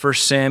1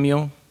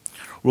 Samuel.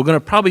 We're going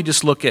to probably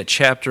just look at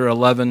chapter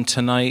 11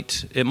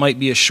 tonight. It might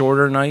be a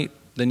shorter night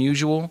than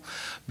usual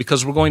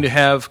because we're going to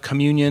have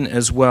communion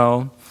as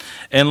well.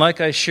 And like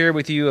I shared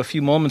with you a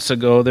few moments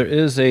ago, there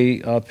is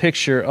a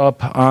picture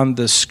up on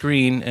the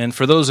screen. And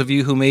for those of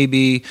you who may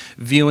be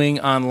viewing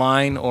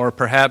online or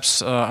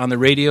perhaps on the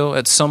radio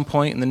at some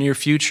point in the near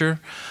future,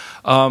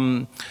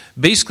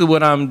 basically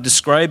what I'm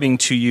describing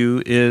to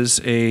you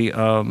is a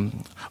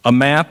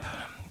map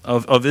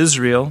of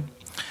Israel.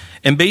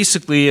 And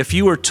basically, if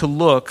you were to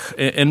look,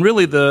 and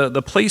really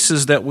the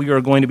places that we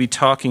are going to be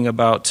talking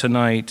about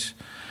tonight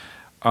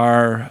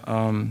are,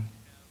 I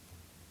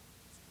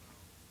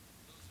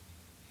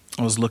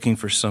was looking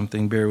for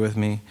something, bear with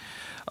me.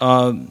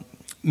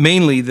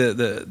 Mainly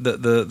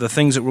the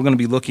things that we're going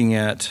to be looking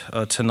at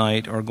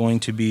tonight are going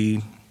to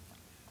be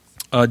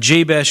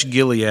Jabesh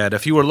Gilead.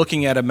 If you were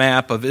looking at a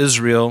map of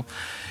Israel,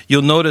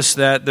 you'll notice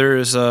that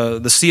there's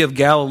the Sea of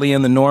Galilee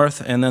in the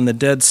north and then the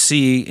Dead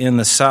Sea in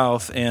the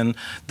south. And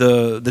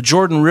the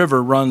Jordan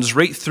River runs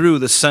right through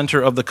the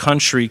center of the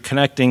country,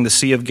 connecting the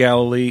Sea of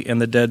Galilee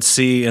and the Dead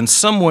Sea. And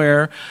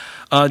somewhere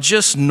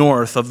just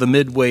north of the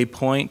midway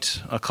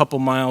point, a couple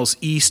miles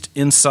east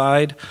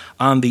inside,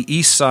 on the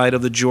east side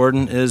of the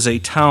Jordan, is a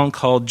town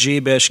called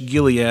Jabesh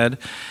Gilead.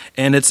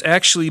 And it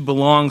actually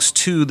belongs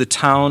to the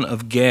town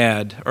of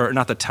Gad, or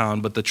not the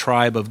town, but the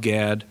tribe of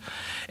Gad.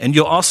 And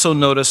you'll also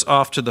notice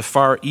off to the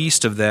far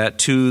east of that,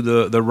 to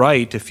the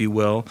right, if you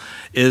will,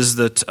 is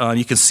that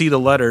you can see the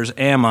letters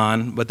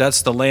Ammon, but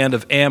that's the land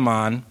of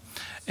Ammon,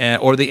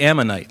 or the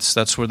Ammonites.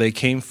 That's where they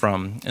came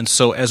from. And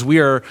so as we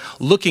are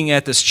looking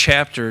at this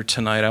chapter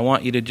tonight, I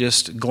want you to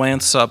just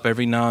glance up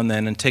every now and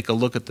then and take a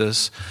look at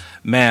this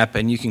map,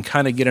 and you can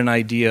kind of get an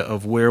idea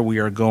of where we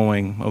are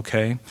going,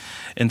 okay?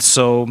 And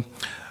so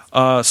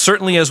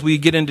certainly as we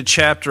get into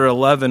chapter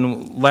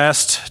 11,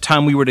 last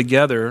time we were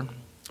together,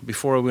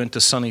 before we went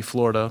to sunny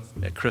Florida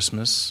at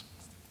Christmas,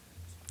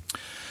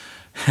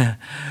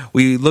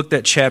 we looked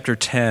at chapter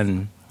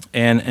 10.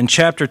 And in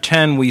chapter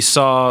 10, we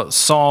saw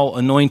Saul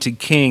anointed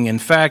king. In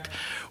fact,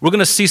 we're going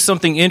to see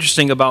something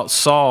interesting about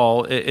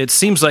Saul. It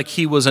seems like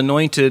he was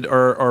anointed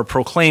or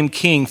proclaimed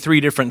king 3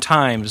 different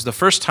times. The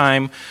first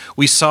time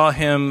we saw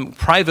him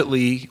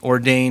privately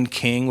ordained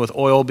king with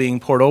oil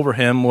being poured over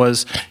him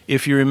was,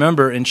 if you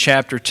remember, in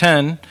chapter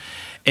 10.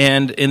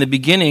 And in the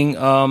beginning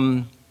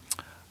of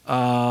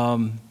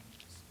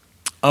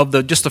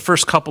just the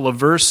first couple of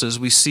verses,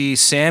 we see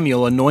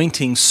Samuel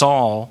anointing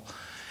Saul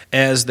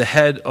as the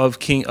head of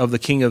the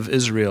king of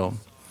Israel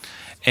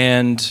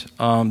and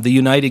the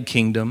United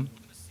Kingdom,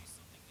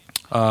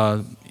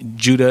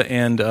 Judah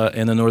and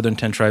the northern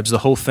 10 tribes, the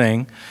whole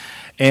thing.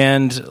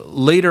 And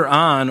later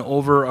on,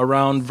 over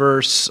around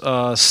verse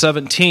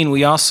 17,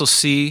 we also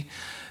see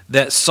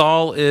that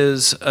Saul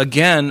is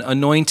again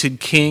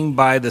anointed king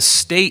by the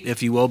state,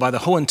 if you will, by the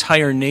whole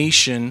entire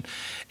nation.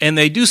 And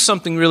they do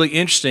something really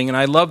interesting, and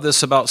I love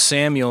this about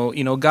Samuel.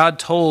 You know, God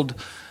told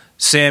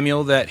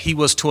Samuel that he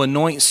was to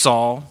anoint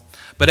Saul,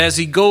 but as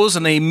he goes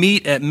and they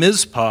meet at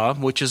Mizpah,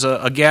 which is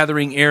a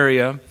gathering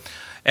area,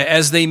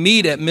 as they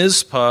meet at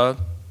Mizpah,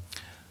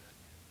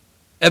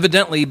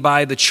 evidently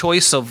by the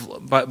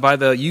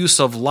use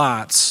of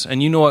lots,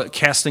 and you know what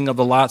casting of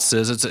the lots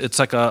is. It's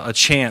like a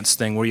chance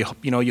thing where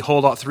you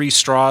hold out 3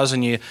 straws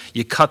and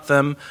you cut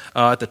them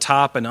at the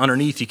top, and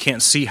underneath you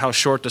can't see how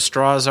short the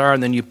straws are,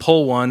 and then you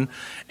pull one,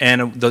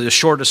 and the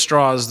shortest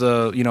straw is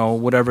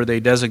whatever they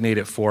designate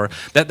it for.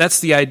 That's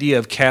the idea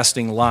of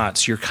casting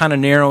lots. You're kind of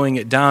narrowing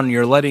it down, and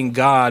you're letting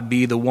God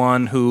be the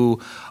one who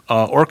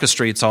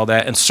orchestrates all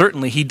that, and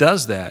certainly he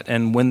does that.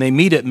 And when they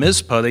meet at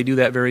Mizpah, they do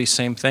that very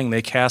same thing.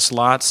 They cast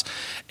lots,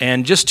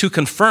 and just to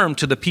confirm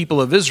to the people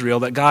of Israel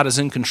that God is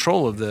in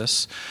control of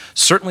this,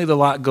 certainly the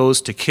lot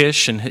goes to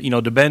Kish and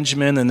to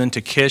Benjamin, and then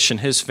to Kish and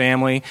his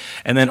family,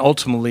 and then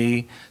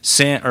ultimately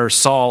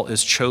Saul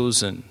is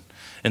chosen.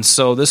 And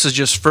so this is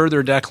just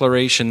further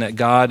declaration that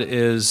God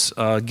is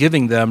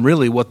giving them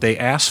really what they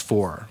asked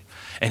for.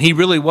 And he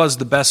really was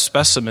the best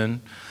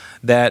specimen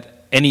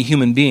that any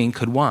human being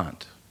could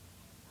want.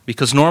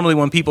 Because normally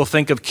when people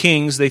think of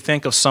kings, they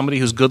think of somebody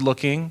who's good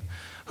looking,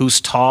 who's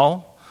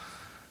tall.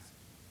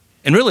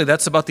 And really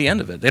that's about the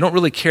end of it. They don't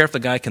really care if the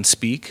guy can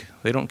speak.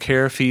 They don't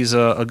care if he's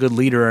a good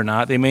leader or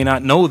not. They may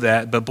not know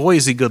that, but boy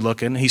is he good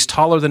looking. He's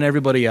taller than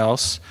everybody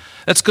else.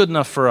 That's good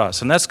enough for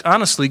us. And that's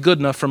honestly good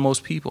enough for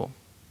most people.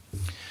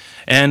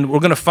 And we're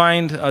going to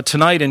find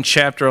tonight in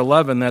chapter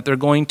 11 that they're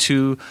going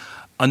to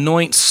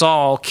anoint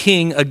Saul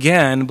king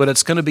again, but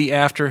it's going to be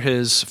after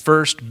his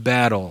first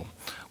battle.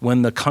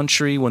 When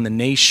the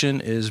nation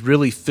is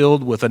really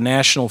filled with a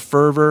national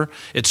fervor.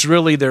 It's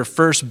really their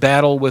first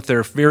battle with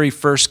their very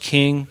first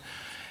king.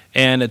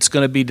 and it's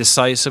going to be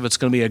decisive. It's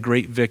going to be a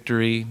great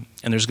victory,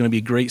 and there's going to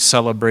be great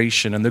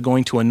celebration, and they're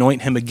going to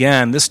anoint him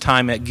again, this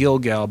time at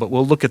Gilgal, but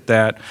we'll look at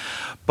that.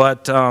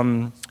 But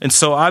and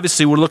so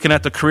obviously we're looking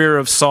at the career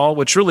of Saul,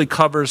 which really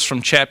covers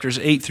from chapters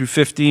 8 through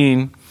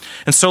 15.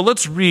 And so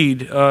let's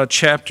read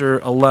chapter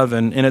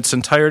 11 in its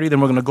entirety, then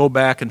we're going to go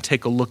back and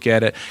take a look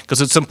at it,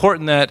 because it's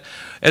important that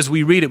as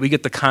we read it, we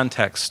get the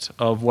context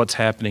of what's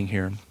happening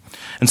here.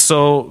 And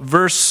so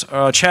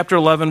chapter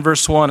 11,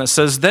 verse 1, it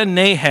says, Then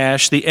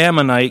Nahash the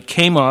Ammonite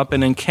came up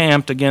and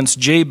encamped against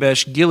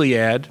Jabesh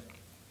Gilead.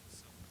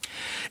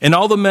 And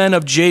all the men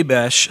of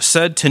Jabesh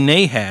said to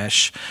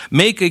Nahash,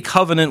 Make a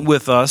covenant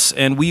with us,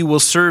 and we will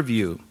serve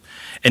you.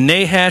 And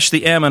Nahash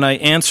the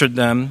Ammonite answered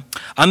them,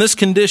 On this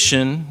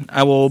condition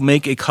I will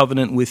make a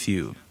covenant with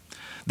you,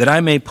 that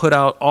I may put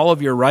out all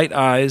of your right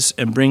eyes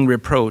and bring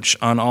reproach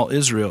on all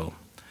Israel.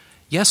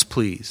 Yes,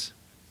 please.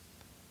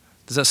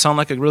 Does that sound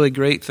like a really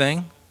great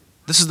thing?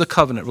 This is the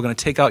covenant. We're going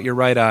to take out your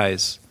right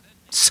eyes.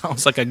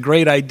 Sounds like a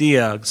great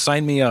idea.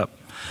 Sign me up.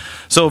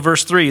 So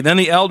verse 3, Then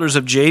the elders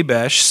of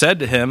Jabesh said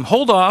to him,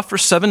 Hold off for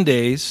 7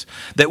 days,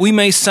 that we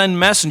may send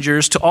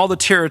messengers to all the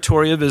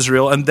territory of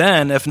Israel, and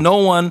then if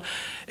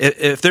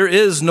there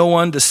is no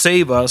one to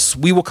save us,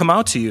 we will come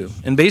out to you.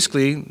 And they'd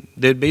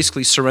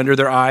surrender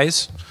their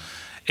eyes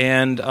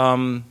and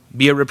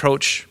be a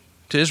reproach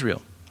to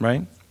Israel,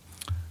 right?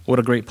 What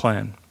a great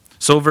plan.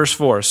 So verse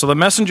 4, So the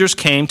messengers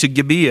came to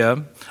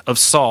Gibeah of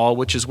Saul,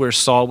 which is where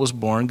Saul was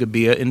born,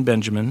 Gibeah in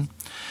Benjamin.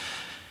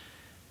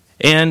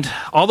 And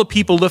all the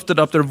people lifted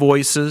up their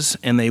voices,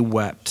 and they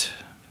wept.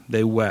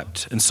 They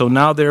wept. And so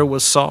now there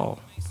was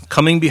Saul,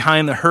 coming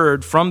behind the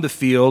herd from the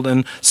field,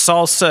 and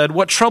Saul said,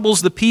 What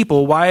troubles the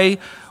people? Why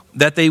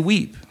that they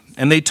weep?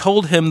 And they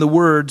told him the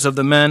words of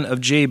the men of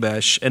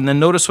Jabesh. And then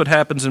notice what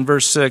happens in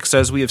verse 6.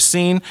 As we have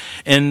seen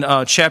in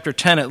chapter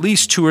 10 at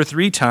least 2 or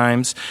 3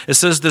 times, it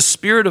says, The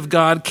Spirit of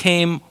God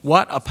came,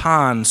 what?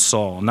 Upon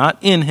Saul. Not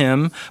in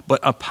him,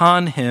 but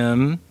upon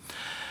him,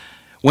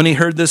 when he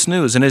heard this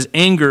news, and his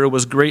anger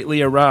was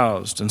greatly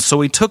aroused. And so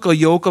he took a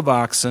yoke of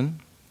oxen,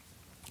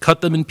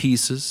 cut them in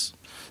pieces,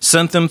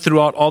 sent them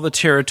throughout all the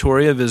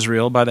territory of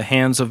Israel by the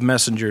hands of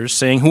messengers,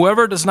 saying,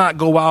 Whoever does not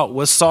go out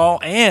with Saul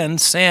and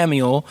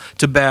Samuel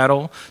to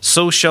battle,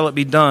 so shall it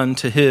be done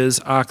to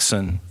his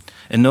oxen.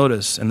 And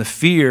notice, and the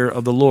fear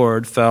of the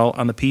Lord fell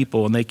on the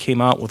people, and they came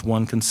out with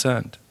one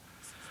consent.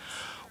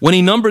 When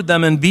he numbered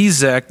them in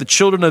Bezek, the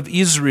children of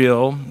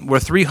Israel were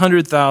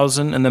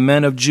 300,000, and the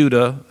men of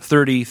Judah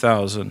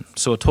 30,000.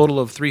 So a total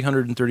of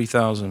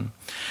 330,000.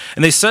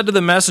 And they said to the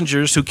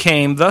messengers who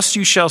came, Thus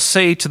you shall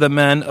say to the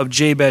men of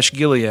Jabesh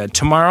Gilead,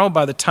 Tomorrow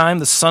by the time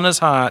the sun is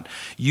hot,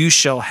 you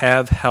shall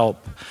have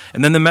help.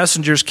 And then the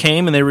messengers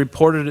came, and they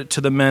reported it to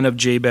the men of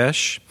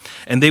Jabesh,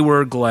 and they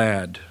were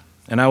glad.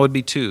 And I would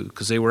be too,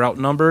 because they were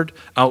outnumbered,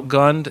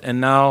 outgunned, and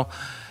now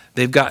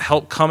they've got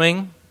help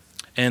coming.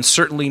 And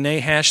certainly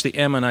Nahash the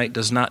Ammonite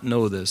does not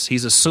know this.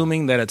 He's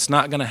assuming that it's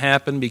not going to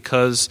happen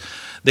because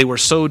they were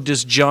so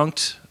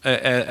disjunct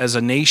as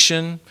a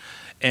nation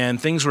and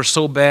things were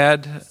so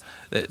bad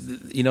that,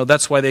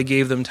 that's why they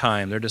gave them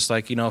time. They're just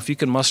like, if you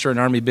can muster an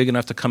army big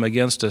enough to come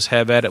against us,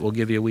 have at it, we'll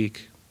give you a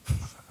week.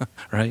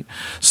 Right?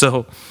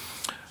 So,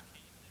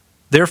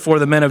 therefore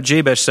the men of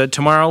Jabesh said,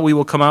 Tomorrow we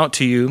will come out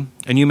to you,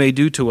 and you may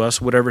do to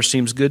us whatever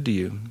seems good to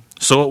you.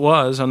 So it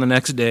was on the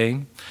next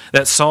day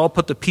that Saul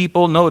put the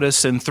people,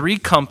 notice, in 3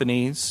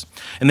 companies,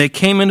 and they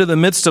came into the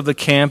midst of the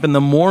camp in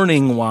the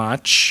morning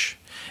watch,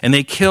 and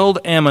they killed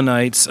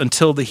Ammonites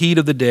until the heat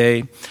of the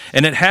day.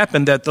 And it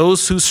happened that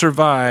those who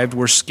survived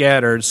were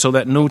scattered, so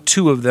that no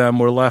 2 of them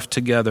were left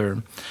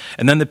together.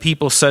 And then the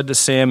people said to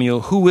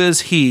Samuel, Who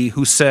is he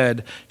who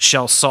said,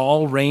 Shall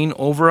Saul reign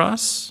over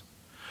us?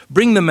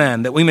 Bring the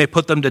men, that we may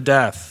put them to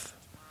death.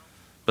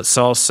 But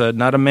Saul said,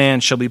 Not a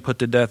man shall be put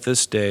to death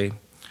this day,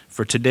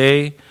 for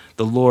today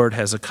the Lord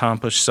has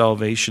accomplished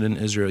salvation in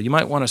Israel. You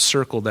might want to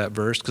circle that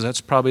verse, because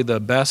that's probably the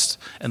best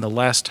and the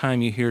last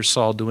time you hear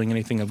Saul doing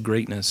anything of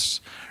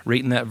greatness.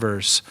 Right in that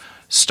verse.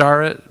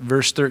 Star it,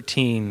 verse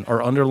 13,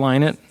 or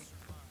underline it.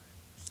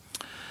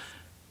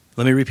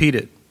 Let me repeat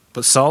it.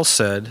 But Saul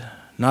said,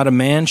 Not a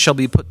man shall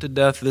be put to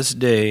death this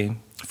day,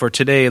 for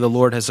today the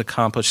Lord has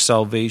accomplished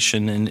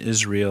salvation in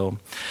Israel.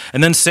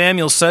 And then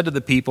Samuel said to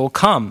the people,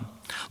 Come,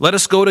 let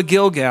us go to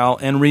Gilgal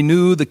and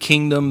renew the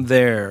kingdom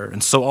there.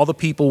 And so all the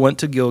people went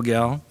to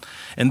Gilgal,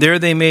 and there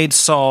they made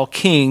Saul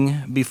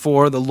king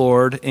before the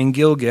Lord in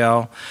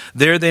Gilgal.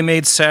 There they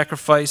made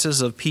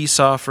sacrifices of peace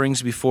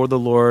offerings before the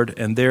Lord,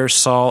 and there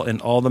Saul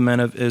and all the men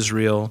of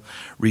Israel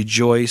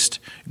rejoiced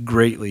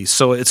greatly.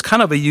 So it's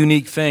kind of a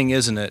unique thing,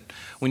 isn't it?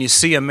 When you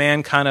see a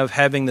man kind of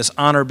having this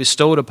honor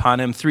bestowed upon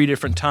him 3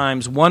 different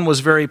times. One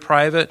was very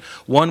private,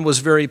 one was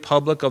very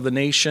public of the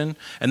nation,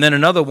 and then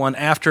another one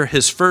after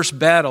his first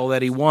battle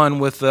that he won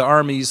with the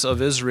armies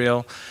of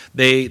Israel,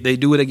 they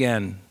do it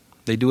again.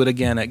 They do it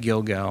again at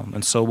Gilgal,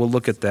 and so we'll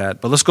look at that.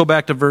 But let's go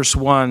back to verse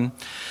 1,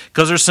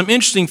 because there's some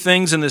interesting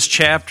things in this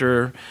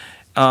chapter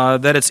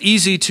that it's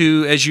easy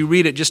to, as you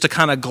read it, just to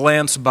kind of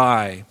glance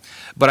by.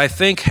 But I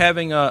think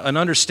having an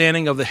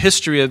understanding of the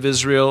history of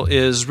Israel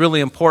is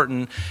really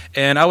important.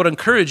 And I would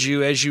encourage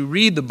you, as you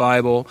read the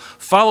Bible,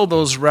 follow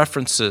those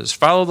references,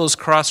 follow those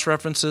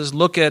cross-references,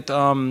 look at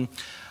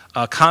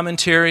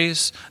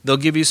commentaries. They'll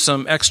give you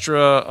some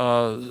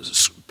extra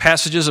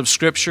passages of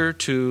Scripture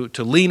to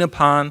lean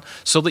upon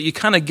so that you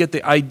kind of get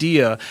the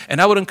idea.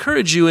 And I would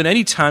encourage you, in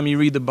any time you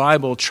read the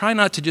Bible, try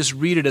not to just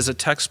read it as a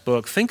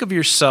textbook. Think of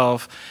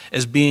yourself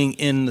as being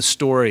in the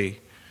story.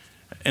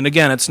 And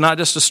again, it's not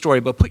just a story,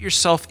 but put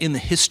yourself in the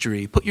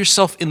history, put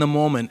yourself in the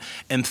moment,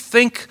 and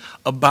think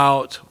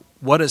about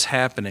what is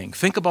happening.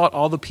 Think about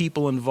all the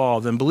people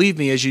involved. And believe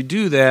me, as you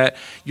do that,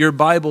 your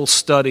Bible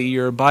study,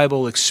 your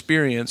Bible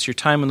experience, your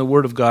time in the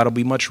Word of God will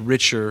be much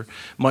richer,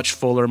 much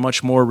fuller,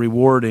 much more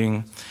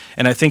rewarding.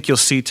 And I think you'll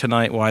see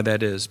tonight why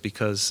that is,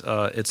 because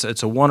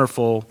it's a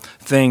wonderful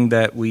thing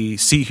that we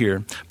see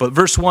here. But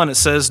verse 1, it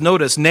says,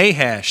 notice,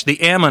 Nahash, the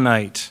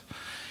Ammonite,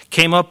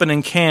 came up and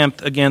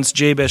encamped against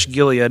Jabesh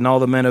Gilead, and all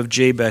the men of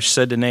Jabesh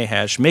said to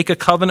Nahash, make a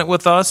covenant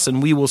with us,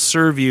 and we will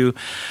serve you.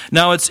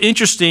 Now it's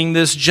interesting,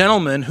 this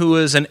gentleman who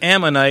is an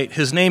Ammonite,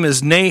 his name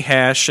is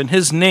Nahash, and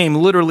his name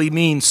literally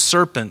means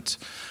serpent.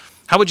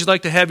 How would you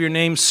like to have your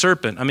name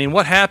serpent? I mean,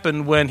 what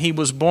happened when he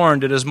was born?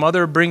 Did his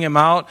mother bring him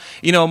out?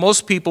 You know,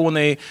 most people,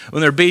 when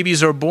their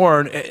babies are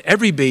born,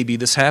 every baby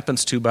this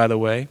happens to, by the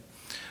way,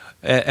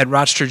 at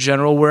Rochester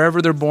General,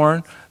 wherever they're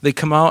born, they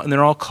come out and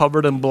they're all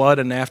covered in blood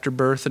and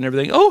afterbirth and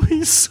everything. Oh,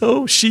 she's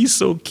so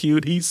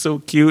cute, he's so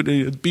cute.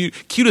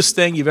 Cutest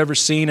thing you've ever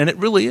seen, and it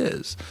really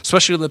is,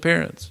 especially to the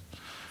parents.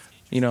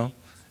 You know,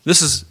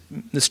 this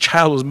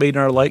child was made in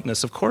our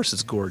likeness. Of course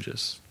it's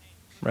gorgeous,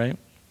 right?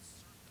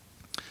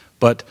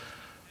 But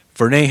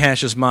for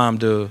Nahash's mom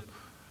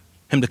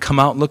him to come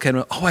out and look at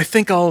him, oh, I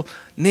think I'll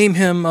name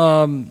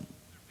him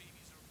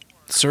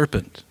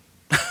Serpent.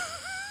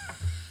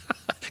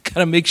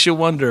 Kind of makes you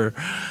wonder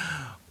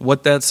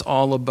what that's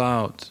all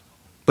about.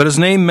 But his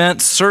name meant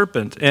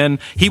serpent, and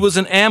he was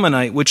an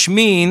Ammonite, which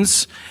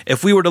means,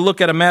 if we were to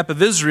look at a map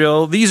of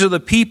Israel, these are the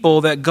people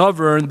that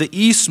govern the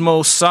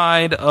eastmost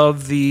side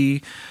of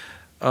the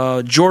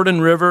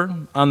Jordan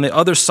River, on the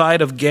other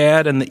side of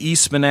Gad and the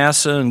East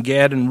Manasseh, and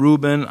Gad and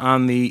Reuben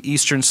on the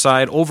eastern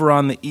side. Over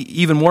on the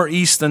even more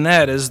east than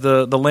that is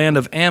the land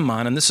of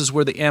Ammon, and this is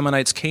where the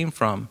Ammonites came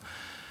from.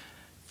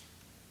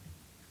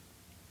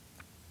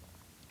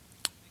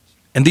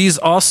 And these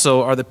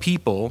also are the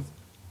people,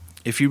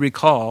 if you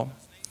recall,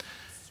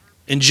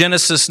 in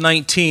Genesis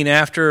 19,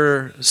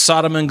 after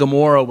Sodom and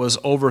Gomorrah was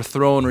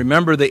overthrown,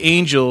 remember the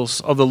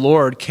angels of the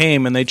Lord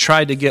came and they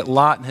tried to get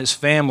Lot and his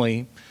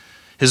family,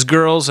 his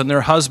girls and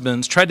their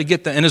husbands, tried to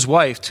get them, and his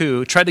wife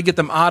too, tried to get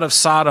them out of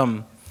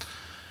Sodom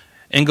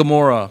and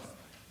Gomorrah.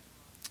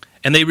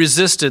 And they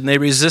resisted, and they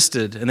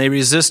resisted, and they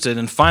resisted,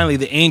 and finally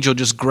the angel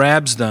just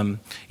grabs them,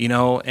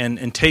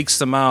 and takes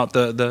them out.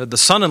 The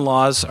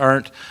son-in-laws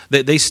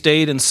they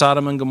stayed in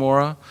Sodom and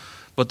Gomorrah,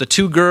 but the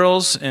two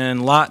girls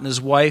and Lot and his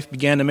wife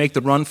began to make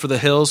the run for the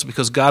hills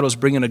because God was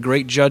bringing a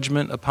great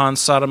judgment upon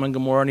Sodom and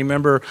Gomorrah. And you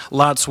remember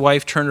Lot's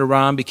wife turned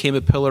around, became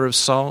a pillar of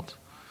salt.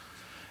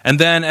 And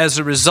then as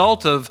a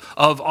result of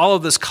all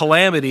of this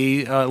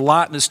calamity,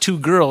 Lot and his two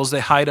girls, they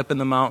hide up in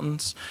the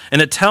mountains.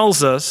 And it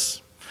tells us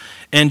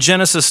in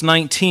Genesis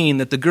 19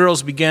 that the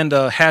girls began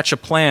to hatch a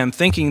plan,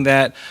 thinking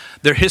that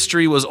their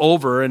history was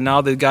over and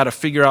now they've got to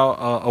figure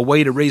out a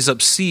way to raise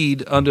up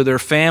seed under their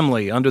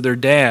family, under their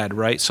dad,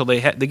 right? So they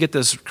get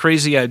this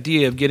crazy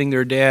idea of getting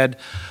their dad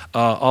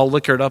all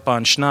liquored up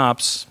on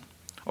schnapps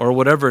or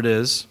whatever it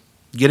is,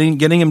 getting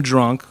him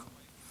drunk.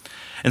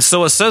 And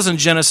so it says in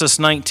Genesis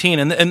 19,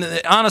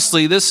 and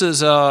honestly, this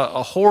is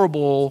a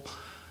horrible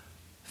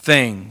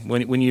thing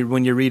when you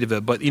read of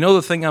it. But you know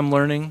the thing I'm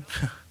learning?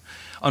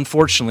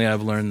 Unfortunately,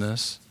 I've learned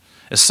this,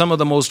 is some of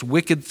the most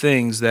wicked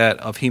things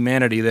of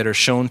humanity that are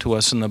shown to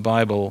us in the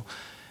Bible,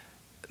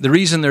 the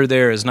reason they're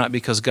there is not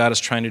because God is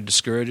trying to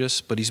discourage us,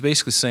 but he's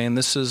basically saying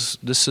this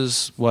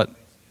is what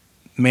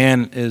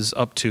man is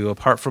up to.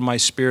 Apart from my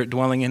spirit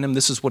dwelling in him,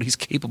 this is what he's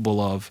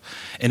capable of.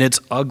 And it's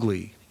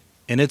ugly.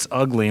 And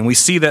we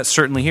see that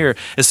certainly here.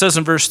 It says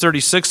in verse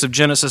 36 of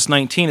Genesis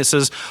 19, it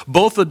says,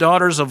 both the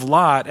daughters of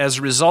Lot, as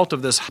a result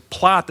of this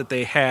plot that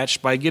they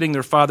hatched by getting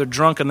their father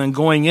drunk and then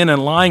going in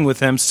and lying with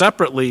him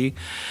separately,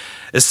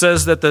 it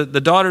says that the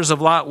daughters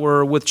of Lot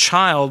were with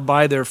child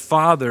by their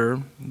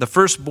father. The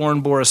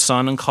firstborn bore a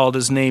son and called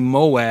his name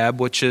Moab,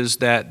 which is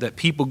that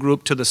people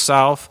group to the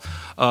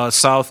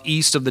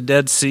southeast of the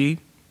Dead Sea.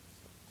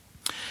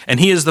 And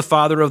he is the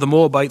father of the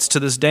Moabites to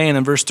this day. And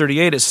in verse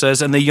 38 it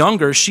says, and the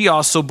younger, she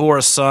also bore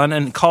a son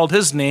and called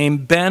his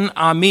name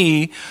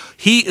Ben-Ami.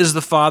 He is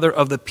the father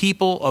of the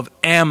people of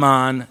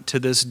Ammon to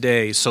this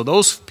day. So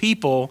those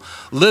people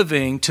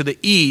living to the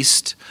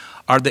east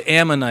are the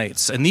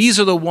Ammonites. And these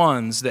are the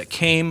ones that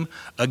came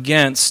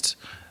against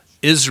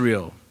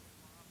Israel,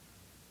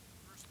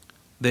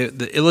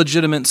 the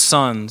illegitimate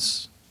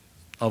sons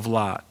of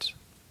Lot.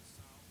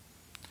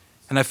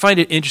 And I find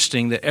it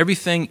interesting that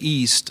everything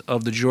east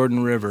of the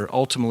Jordan River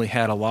ultimately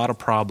had a lot of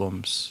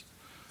problems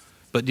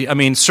But I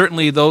mean,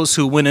 certainly those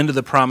who went into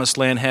the promised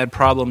land had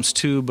problems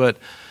too, but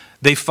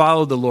they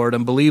followed the Lord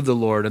and believed the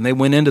Lord, and they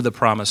went into the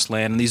promised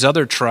land. And these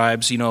other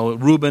tribes,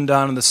 Reuben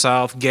down in the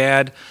south,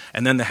 Gad,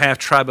 and then the half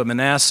tribe of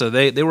Manasseh,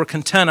 they were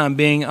content on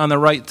being on the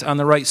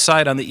right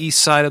side, on the east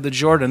side of the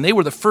Jordan. They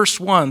were the first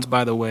ones,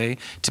 by the way,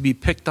 to be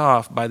picked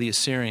off by the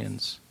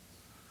Assyrians.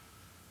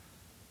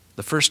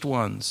 The first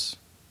ones.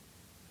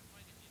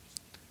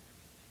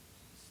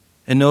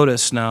 And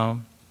notice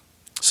now,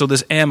 so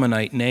this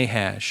Ammonite,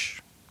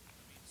 Nahash,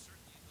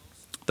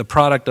 the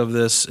product of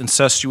this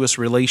incestuous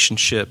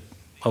relationship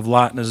of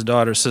Lot and his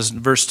daughter, says in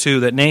verse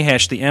 2 that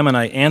Nahash the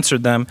Ammonite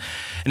answered them,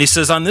 and he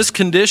says, on this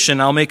condition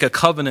I'll make a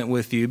covenant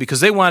with you, because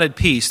they wanted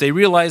peace. They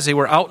realized they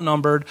were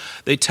outnumbered.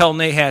 They tell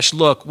Nahash,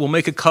 look, we'll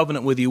make a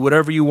covenant with you,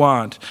 whatever you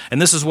want.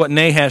 And this is what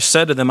Nahash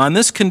said to them, on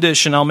this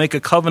condition I'll make a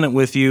covenant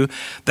with you,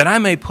 that I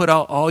may put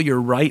out all your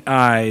right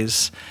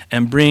eyes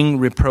and bring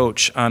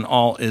reproach on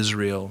all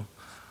Israel.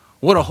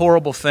 What a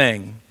horrible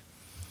thing.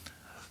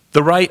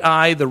 The right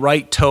eye, the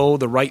right toe,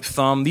 the right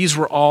thumb, these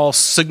were all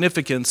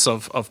significance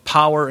of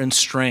power and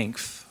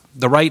strength.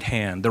 The right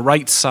hand, the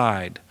right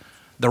side,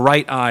 the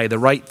right eye, the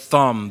right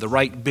thumb, the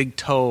right big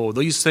toe.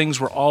 These things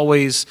were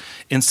always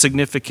in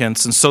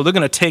significance. And so they're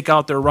going to take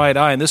out their right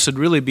eye, and this would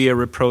really be a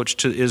reproach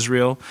to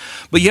Israel.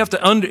 But you have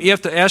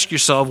to ask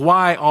yourself,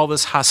 why all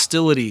this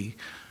hostility?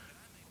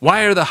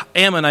 Why are the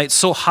Ammonites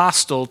so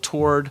hostile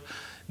toward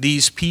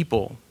these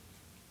people?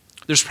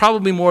 There's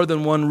probably more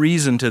than one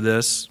reason to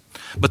this.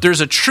 But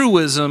there's a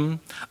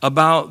truism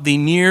about the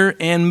Near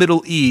and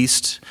Middle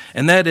East,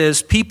 and that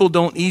is people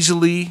don't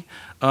easily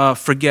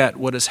forget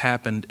what has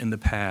happened in the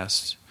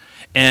past.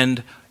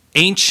 And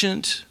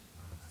ancient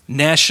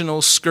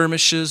national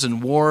skirmishes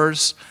and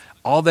wars,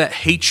 all that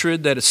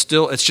hatred that is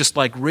still, it's just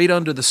like right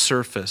under the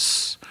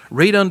surface,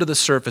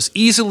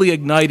 easily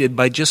ignited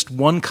by just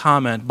one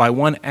comment, by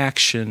one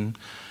action.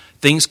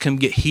 Things can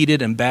get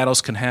heated and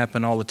battles can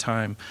happen all the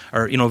time,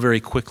 or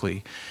very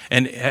quickly.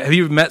 And have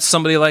you met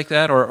somebody like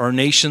that, or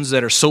nations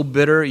that are so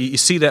bitter? You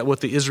see that with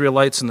the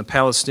Israelites and the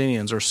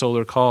Palestinians, or so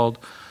they're called.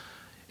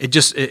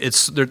 There's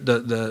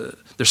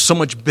so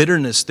much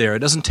bitterness there. It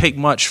doesn't take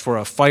much for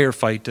a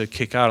firefight to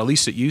kick out. At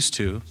least it used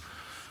to.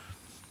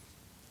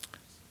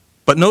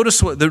 But notice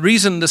the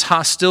reason this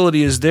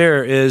hostility is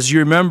there is, you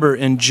remember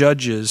in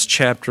Judges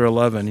chapter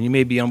 11, and you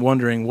may be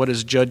wondering, what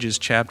is Judges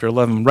chapter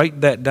 11?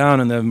 Write that down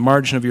in the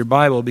margin of your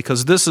Bible,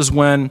 because this is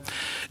when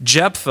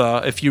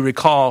Jephthah, if you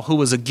recall, who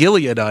was a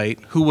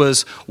Gileadite, who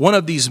was one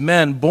of these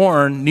men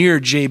born near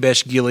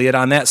Jabesh Gilead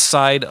on that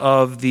side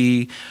of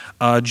the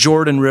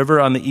Jordan River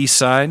on the east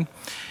side.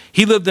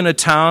 He lived in a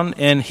town,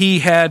 and he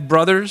had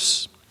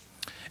brothers,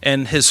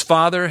 and his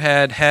father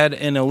had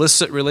an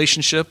illicit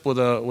relationship with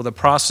a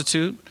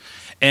prostitute.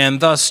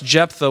 And thus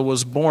Jephthah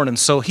was born. And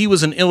so he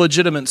was an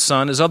illegitimate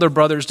son. His other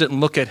brothers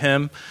didn't look at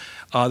him.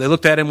 They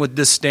looked at him with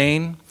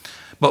disdain.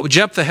 But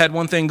Jephthah had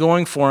one thing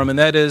going for him, and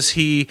that is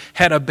he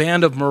had a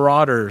band of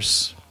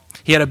marauders.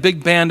 He had a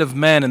big band of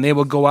men, and they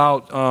would go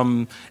out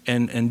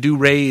and do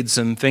raids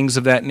and things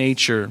of that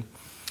nature.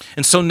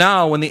 And so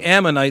now when the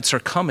Ammonites are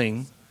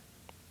coming,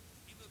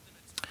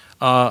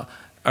 when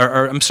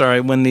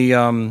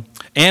the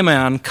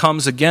Ammon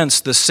comes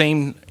against the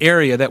same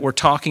area that we're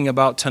talking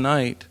about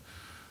tonight,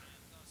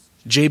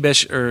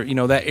 Jabesh,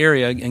 that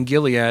area in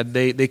Gilead,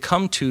 they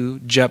come to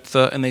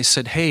Jephthah and they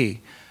said, hey,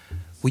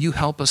 will you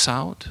help us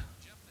out?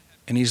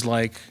 And he's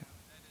like,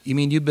 you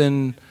mean you've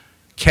been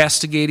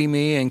castigating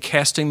me and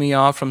casting me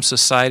off from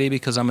society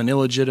because I'm an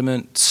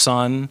illegitimate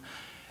son,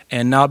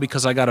 and now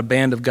because I got a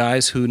band of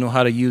guys who know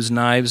how to use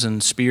knives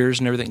and spears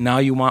and everything, now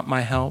you want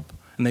my help?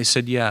 And they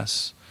said,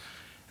 yes.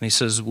 And he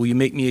says, will you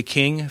make me a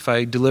king if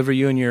I deliver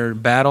you in your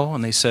battle?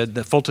 And they said,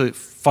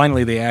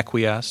 finally they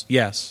acquiesced,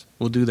 yes.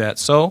 We'll do that.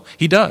 So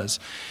he does.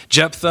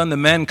 Jephthah and the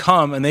men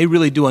come, and they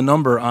really do a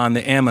number on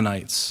the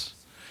Ammonites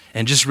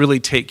and just really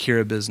take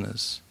care of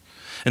business.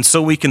 And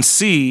so we can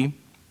see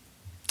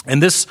in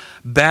this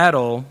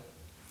battle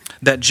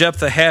that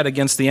Jephthah had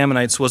against the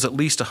Ammonites was at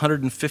least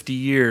 150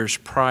 years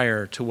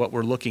prior to what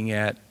we're looking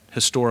at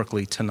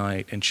historically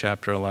tonight in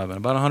chapter 11.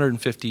 About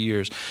 150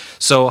 years.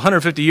 So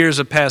 150 years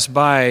have passed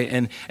by,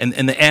 and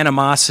the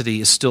animosity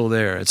is still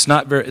there. It's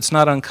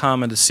not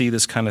uncommon to see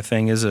this kind of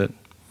thing, is it?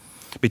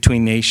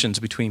 Between nations,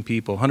 between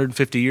people.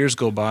 150 years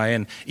go by,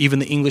 and even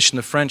the English and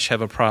the French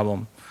have a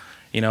problem,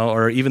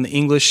 or even the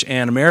English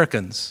and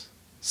Americans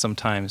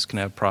sometimes can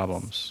have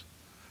problems.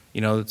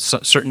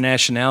 Certain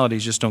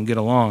nationalities just don't get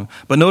along.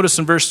 But notice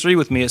in verse 3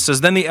 with me, it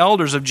says, then the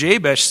elders of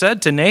Jabesh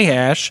said to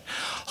Nahash,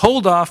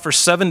 hold off for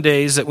 7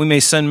 days that we may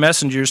send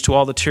messengers to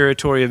all the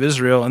territory of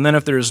Israel, and then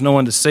if there is no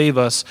one to save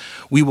us,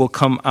 we will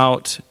come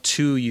out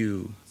to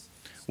you.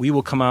 We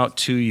will come out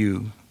to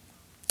you.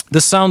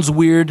 This sounds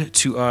weird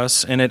to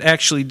us, and it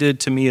actually did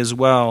to me as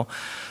well.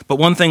 But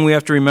one thing we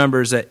have to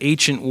remember is that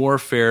ancient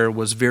warfare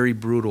was very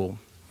brutal.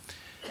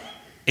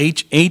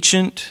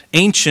 Ancient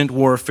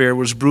warfare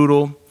was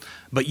brutal,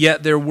 but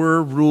yet there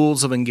were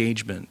rules of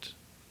engagement.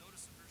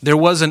 There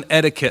was an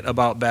etiquette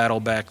about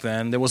battle back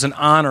then. There was an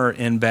honor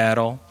in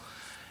battle.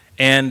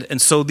 And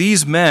so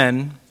these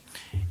men,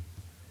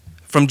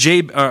 from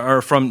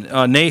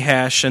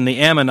Nahash and the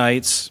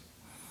Ammonites,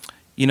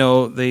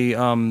 the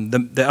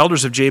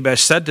elders of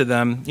Jabesh said to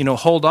them,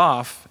 hold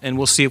off and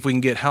we'll see if we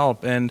can get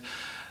help. And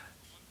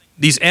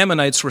these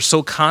Ammonites were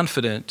so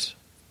confident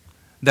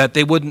that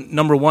they wouldn't,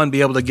 number one, be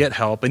able to get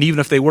help. And even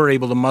if they were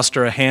able to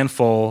muster a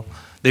handful,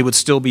 they would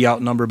still be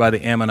outnumbered by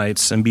the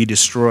Ammonites and be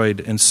destroyed.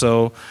 And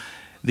so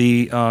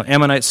the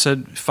Ammonites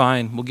said,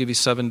 fine, we'll give you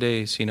 7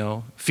 days,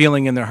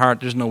 feeling in their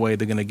heart there's no way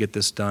they're going to get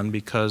this done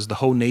because the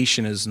whole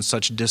nation is in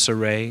such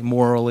disarray,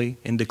 morally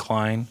in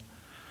decline.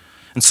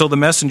 And so the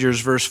messengers,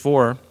 verse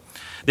 4,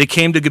 they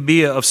came to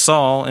Gibeah of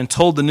Saul and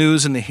told the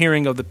news in the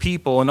hearing of the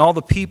people, and all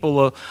the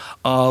people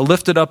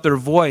lifted up their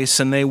voice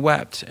and they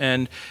wept.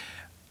 And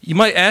you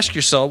might ask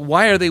yourself,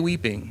 why are they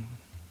weeping?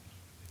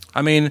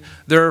 I mean,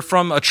 they're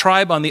from a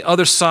tribe on the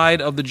other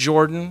side of the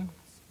Jordan.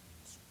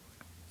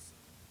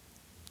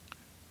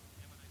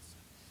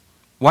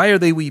 Why are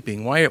they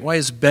weeping? Why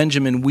is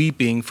Benjamin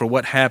weeping for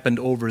what happened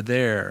over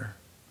there?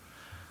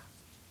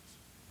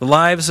 The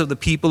lives of the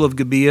people of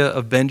Gibeah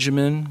of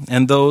Benjamin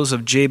and those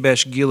of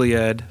Jabesh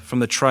Gilead from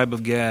the tribe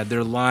of Gad,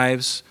 their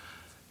lives,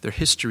 their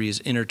history is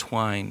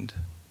intertwined.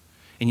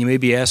 And you may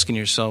be asking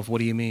yourself, what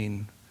do you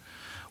mean?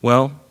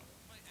 Well,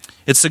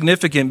 it's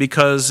significant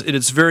because it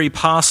is very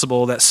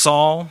possible that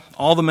Saul,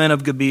 all the men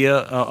of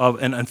Gibeah,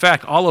 and in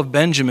fact, all of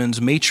Benjamin's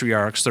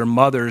matriarchs, their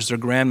mothers, their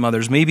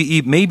grandmothers, maybe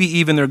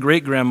even their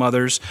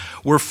great-grandmothers,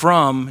 were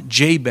from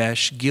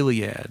Jabesh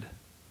Gilead.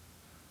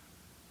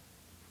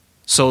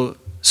 So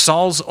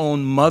Saul's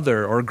own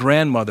mother or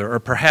grandmother, or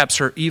perhaps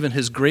even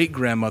his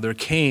great-grandmother,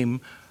 came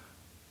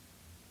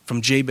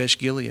from Jabesh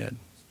Gilead.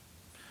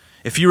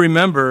 If you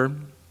remember,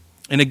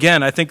 and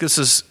again, I think this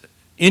is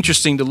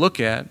interesting to look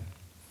at,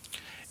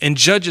 in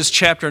Judges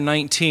chapter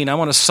 19, I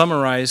want to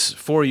summarize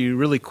for you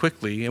really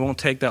quickly. It won't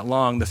take that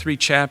long. The 3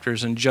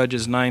 chapters in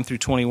Judges 9 through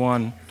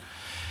 21.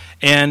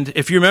 And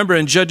if you remember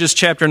in Judges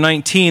chapter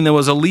 19, there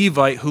was a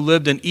Levite who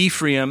lived in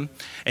Ephraim,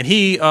 and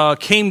he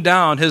came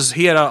down.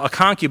 He had a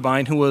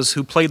concubine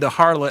who played the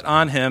harlot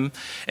on him,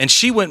 and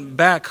she went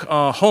back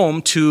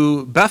home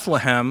to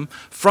Bethlehem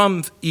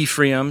from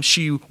Ephraim.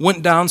 She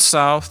went down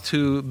south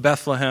to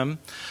Bethlehem.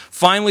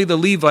 Finally, the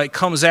Levite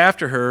comes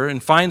after her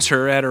and finds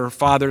her at her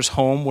father's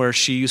home where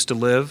she used to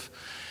live.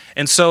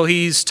 And so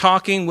he's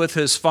talking with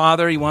his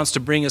father. He wants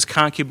to bring his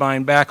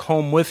concubine back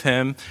home with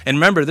him. And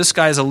remember, this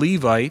guy's a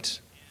Levite.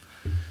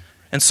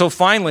 And so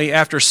finally,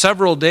 after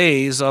several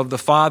days of the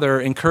father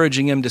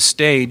encouraging him to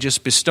stay,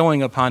 just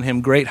bestowing upon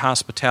him great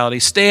hospitality,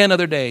 stay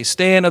another day,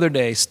 stay another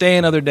day, stay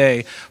another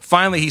day.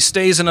 Finally, he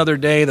stays another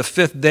day, the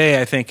 5th day,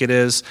 I think it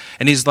is,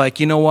 and he's like,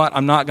 you know what,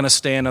 I'm not going to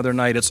stay another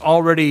night. It's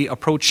already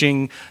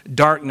approaching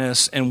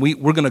darkness, and we're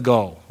going to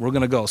go. We're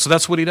going to go. So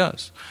that's what he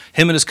does.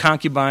 Him and his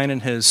concubine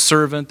and his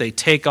servant, they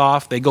take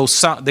off. They go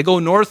south. They go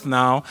north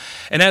now,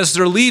 and as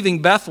they're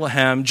leaving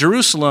Bethlehem,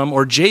 Jerusalem,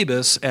 or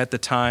Jabes at the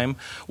time,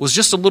 was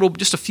just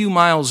a few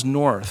miles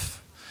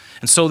north.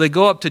 And so they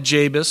go up to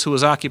Jabes, who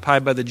was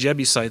occupied by the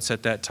Jebusites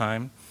at that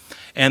time.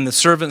 And the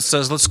servant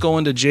says, let's go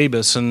into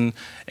Jabes. And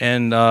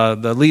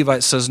the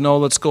Levite says, no,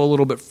 let's go a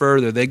little bit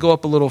further. They go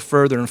up a little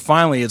further, and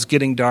finally it's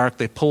getting dark.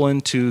 They pull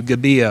into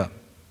Gibeah.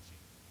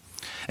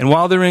 And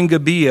while they're in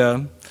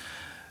Gibeah,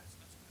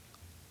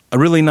 a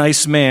really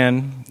nice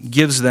man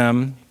gives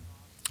them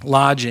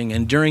lodging.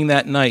 And during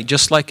that night,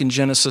 just like in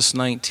Genesis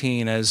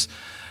 19, as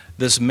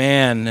this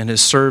man and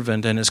his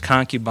servant and his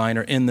concubine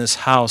are in this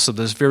house of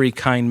this very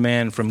kind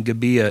man from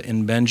Gibeah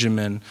in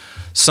Benjamin,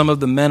 some of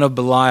the men of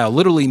Belial,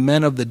 literally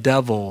men of the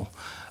devil,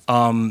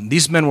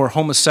 these men were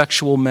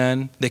homosexual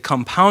men. They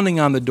come pounding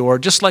on the door,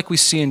 just like we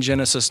see in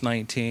Genesis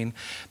 19.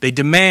 They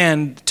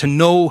demand to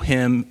know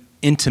him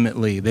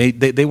intimately.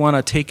 They want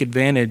to take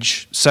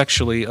advantage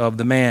sexually of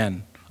the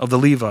man, of the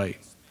Levite.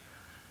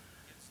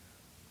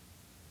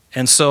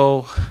 And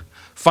so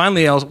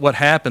finally what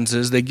happens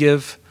is they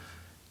give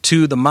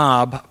to the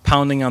mob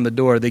pounding on the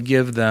door, they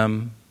give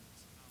them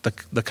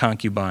the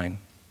concubine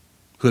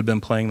who had been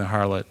playing the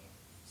harlot.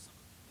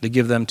 They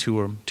give them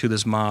to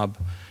this mob,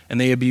 and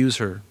they abuse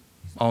her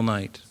all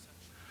night.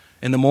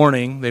 In the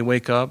morning, they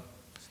wake up.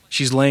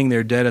 She's laying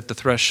there dead at the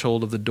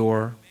threshold of the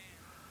door.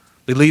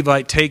 The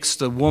Levite takes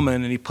the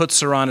woman and he puts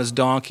her on his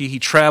donkey. He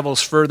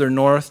travels further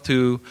north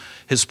to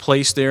his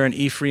place there in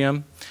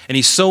Ephraim. And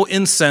he's so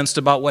incensed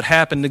about what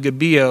happened to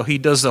Gibeah, he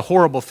does the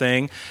horrible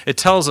thing. It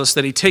tells us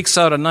that he takes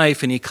out a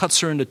knife and he cuts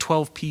her into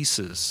 12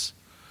 pieces.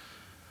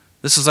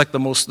 This is like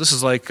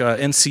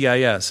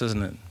NCIS,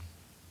 isn't it?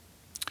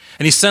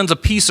 And he sends a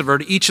piece of her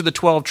to each of the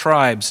 12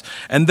 tribes.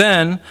 And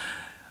then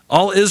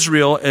all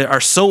Israel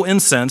are so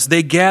incensed,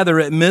 they gather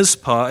at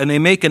Mizpah and they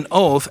make an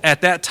oath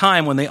at that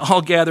time when they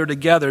all gather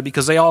together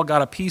because they all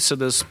got a piece of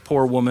this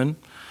poor woman.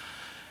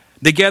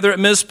 They gather at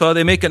Mizpah,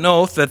 they make an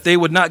oath that they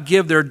would not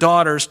give their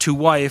daughters to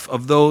wife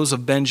of those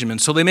of Benjamin.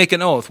 So they make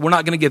an oath. We're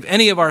not going to give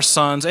any of our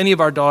sons, any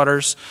of our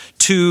daughters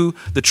to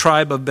the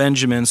tribe of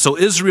Benjamin. So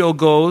Israel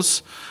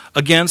goes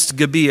against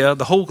Gibeah.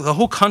 The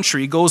whole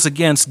country goes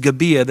against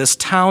Gibeah, this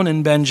town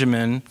in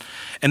Benjamin.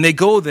 And they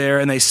go there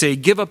and they say,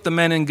 give up the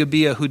men in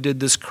Gibeah who did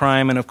this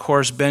crime. And of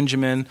course,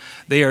 Benjamin,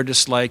 they are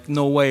just like,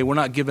 no way, we're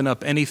not giving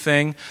up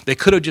anything. They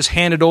could have just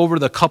handed over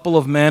the couple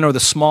of men or the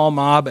small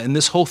mob, and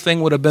this whole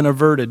thing would have been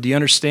averted. Do you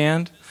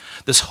understand?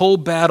 This whole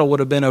battle would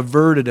have been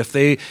averted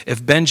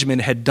if Benjamin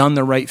had done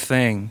the right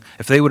thing.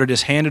 If they would have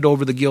just handed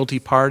over the guilty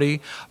party,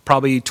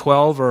 probably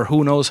 12 or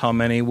who knows how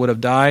many would have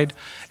died,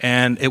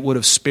 and it would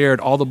have spared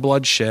all the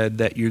bloodshed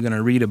that you're going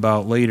to read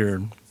about later.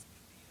 And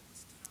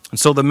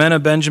so the men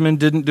of Benjamin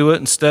didn't do it.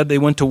 Instead, they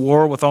went to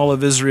war with all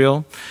of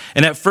Israel.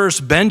 And at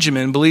first,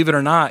 Benjamin, believe it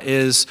or not,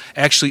 is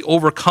actually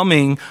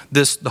overcoming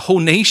the whole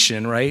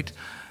nation, right?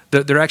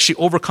 They're actually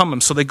overcome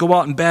them. So they go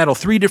out and battle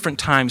 3 different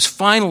times.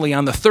 Finally,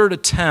 on the 3rd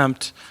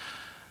attempt,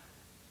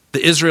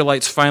 the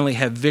Israelites finally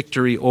have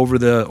victory over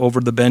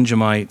the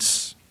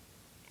Benjamites.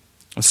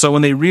 And so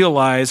when they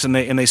realized and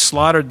they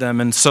slaughtered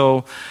them, and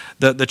so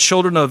the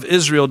children of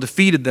Israel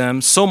defeated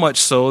them, so much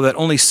so that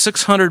only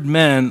 600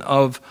 men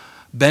of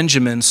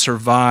Benjamin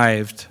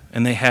survived,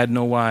 and they had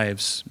no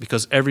wives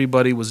because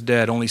everybody was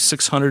dead. Only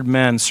 600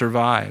 men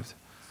survived.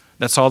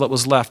 That's all that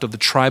was left of the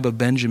tribe of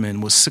Benjamin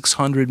was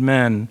 600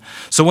 men.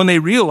 So when they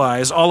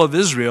realized, all of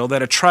Israel,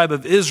 that a tribe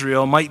of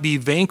Israel might be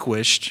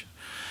vanquished,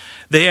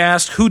 they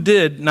asked who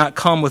did not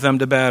come with them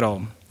to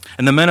battle.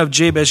 And the men of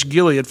Jabesh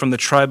Gilead from the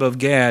tribe of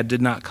Gad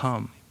did not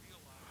come.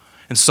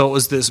 And so it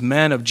was this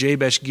men of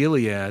Jabesh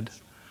Gilead.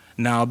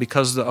 Now,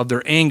 because of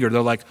their anger,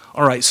 they're like,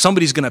 all right,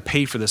 somebody's going to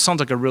pay for this. Sounds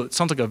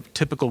like a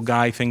typical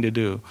guy thing to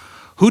do.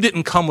 Who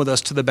didn't come with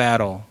us to the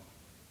battle?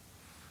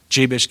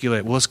 Jabesh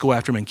Gilead. Well, let's go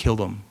after him and kill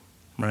them,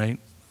 right?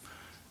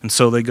 And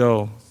so they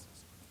go.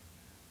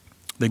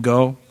 They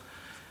go.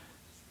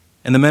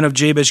 And the men of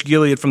Jabesh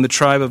Gilead from the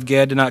tribe of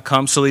Gad did not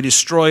come, so they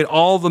destroyed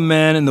all the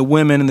men and the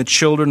women and the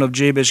children of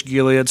Jabesh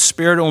Gilead,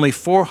 spared only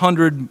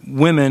 400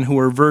 women who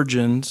were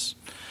virgins.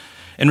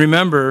 And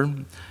remember,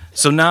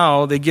 so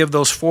now they give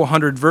those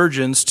 400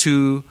 virgins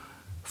to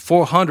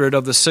 400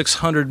 of the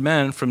 600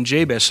 men from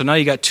Jabesh. So now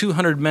you got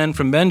 200 men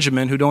from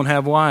Benjamin who don't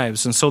have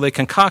wives. And so they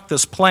concoct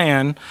this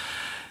plan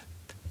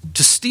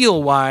to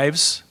steal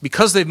wives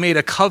because they've made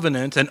a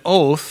covenant, an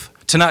oath,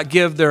 to not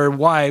give their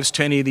wives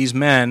to any of these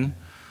men.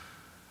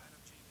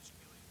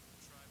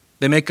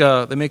 They make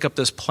up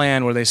this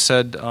plan where they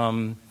said,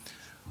 well,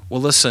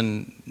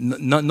 listen,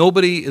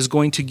 nobody is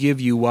going to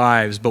give you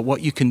wives, but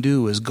what you can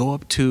do is go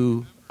up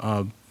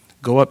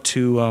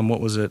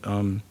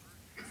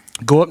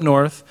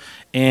north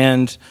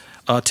and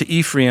to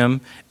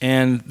Ephraim,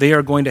 and they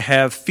are going to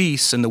have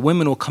feasts, and the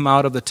women will come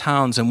out of the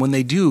towns, and when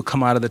they do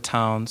come out of the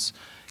towns,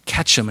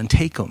 catch them and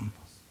take them.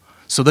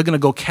 So they're going to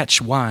go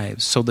catch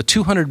wives. So the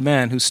 200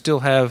 men who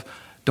still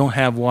don't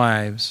have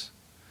wives,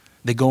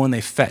 they go and they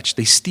fetch,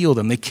 they steal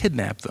them, they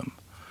kidnap them,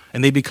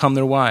 and they become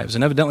their wives.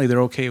 And evidently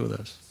they're okay with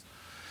this.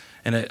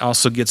 And it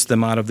also gets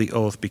them out of the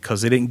oath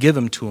because they didn't give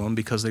them to them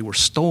because they were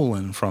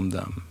stolen from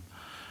them,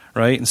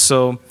 right? And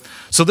so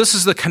this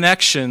is the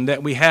connection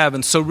that we have.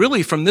 And so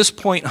really from this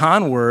point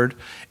onward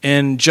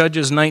in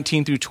Judges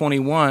 19 through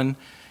 21,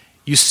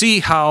 you see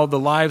how the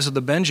lives of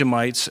the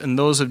Benjamites and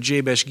those of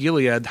Jabesh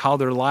Gilead, how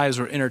their lives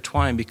were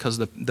intertwined because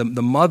the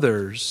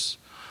mothers,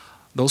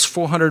 those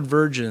 400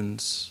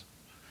 virgins,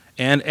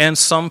 and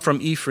some from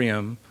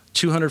Ephraim,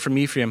 200 from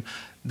Ephraim,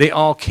 they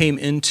all came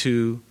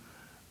into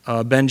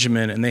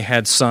Benjamin, and they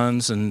had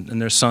sons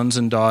and their sons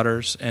and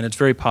daughters, and it's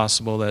very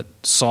possible that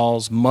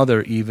Saul's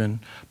mother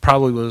even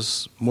probably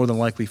was more than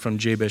likely from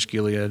Jabesh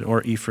Gilead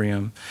or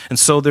Ephraim. And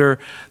so their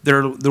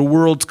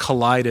worlds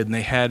collided, and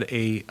they had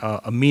a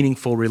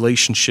meaningful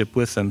relationship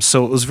with them.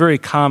 So it was very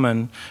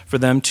common for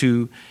them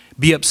to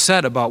be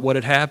upset about what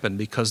had happened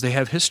because they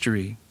have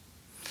history.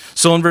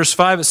 So in verse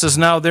 5 it says,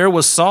 now there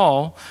was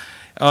Saul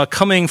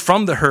coming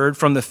from the herd,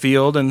 from the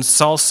field, and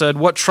Saul said,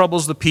 what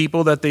troubles the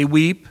people that they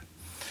weep?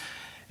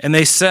 And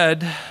they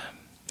said,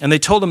 and they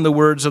told him the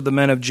words of the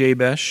men of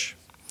Jabesh.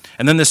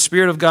 And then the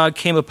Spirit of God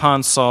came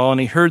upon Saul, and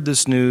he heard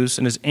this news,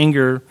 and his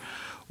anger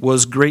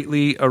was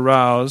greatly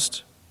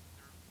aroused.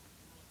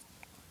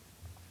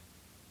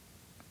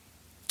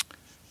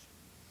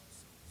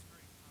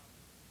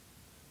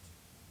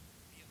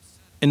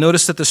 And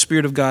notice that the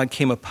Spirit of God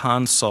came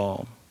upon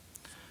Saul.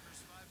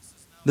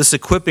 This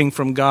equipping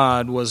from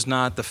God was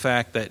not the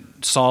fact that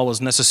Saul was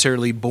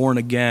necessarily born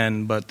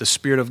again, but the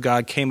Spirit of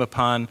God came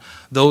upon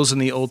those in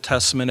the Old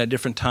Testament at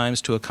different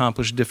times to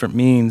accomplish different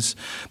means.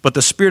 But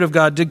the Spirit of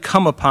God did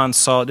come upon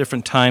Saul at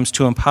different times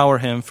to empower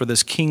him for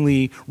this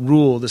kingly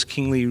rule, this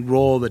kingly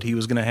role that he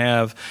was going to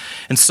have.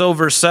 And so,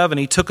 verse 7,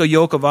 he took a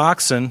yoke of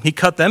oxen, he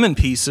cut them in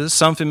pieces,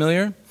 sound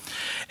familiar?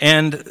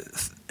 And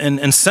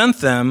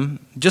sent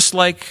them, just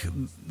like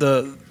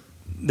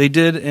they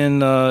did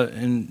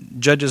in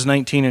Judges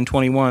 19 and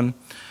 21.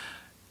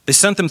 They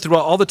sent them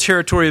throughout all the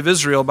territory of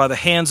Israel by the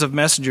hands of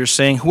messengers,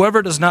 saying,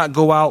 whoever does not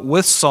go out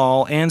with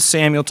Saul and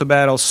Samuel to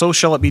battle, so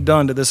shall it be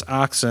done to this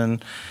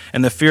oxen.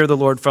 And the fear of the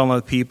Lord fell on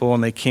the people,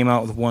 and they came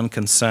out with one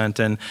consent.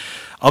 And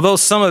although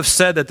some have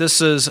said that this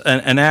is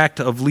an act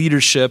of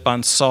leadership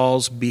on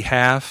Saul's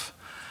behalf,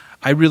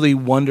 I really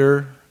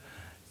wonder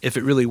if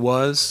it really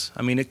was.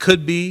 I mean, it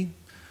could be,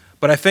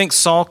 but I think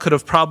Saul could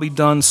have probably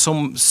done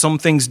some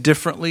things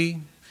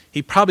differently.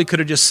 He probably could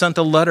have just sent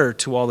a letter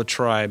to all the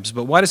tribes,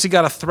 but why does he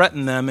got to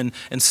threaten them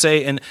and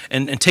say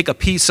and take a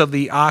piece of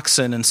the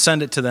oxen and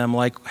send it to them,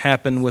 like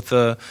happened with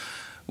the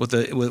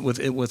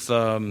Levites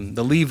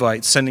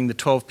sending the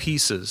 12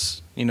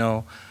 pieces? You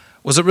know,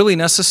 was it really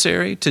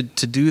necessary to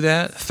do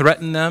that?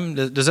 Threaten them?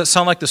 Does that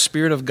sound like the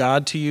Spirit of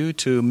God to you,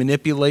 to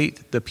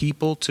manipulate the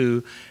people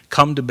to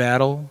come to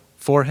battle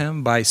for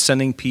him by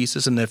sending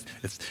pieces? And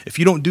if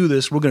you don't do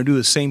this, we're going to do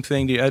the same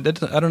thing to you. I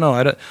don't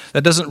know.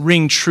 That doesn't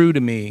ring true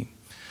to me.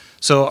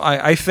 So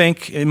I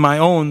think in my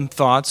own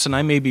thoughts, and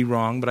I may be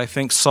wrong, but I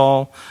think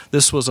Saul,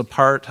 this was a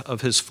part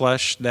of his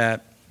flesh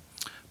that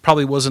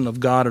probably wasn't of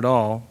God at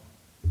all,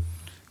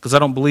 because I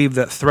don't believe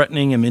that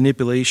threatening and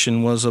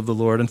manipulation was of the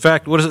Lord. In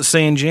fact, what does it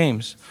say in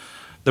James?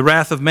 The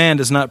wrath of man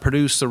does not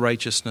produce the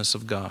righteousness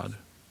of God.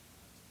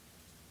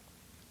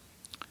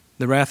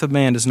 The wrath of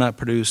man does not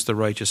produce the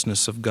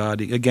righteousness of God.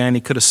 Again,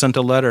 he could have sent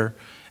a letter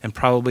and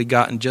probably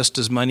gotten just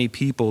as many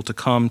people to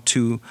come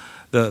to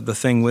the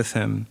thing with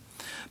him.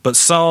 But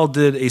Saul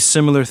did a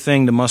similar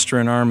thing to muster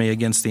an army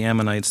against the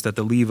Ammonites that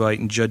the Levite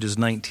in Judges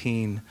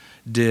 19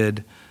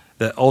 did,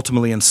 that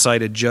ultimately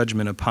incited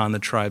judgment upon the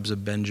tribes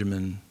of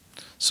Benjamin.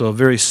 So a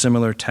very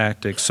similar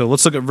tactic. So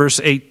let's look at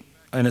verse 8,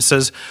 and it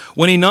says,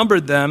 when he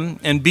numbered them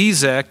in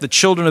Bezek, the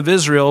children of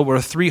Israel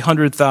were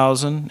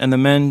 300,000, and the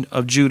men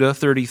of Judah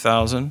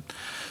 30,000.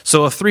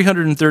 So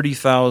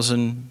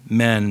 330,000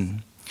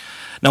 men.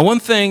 Now,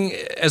 one thing,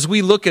 as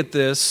we look at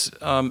this,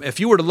 if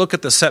you were to look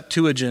at the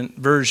Septuagint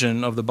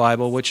version of the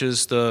Bible, which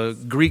is the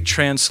Greek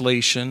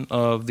translation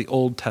of the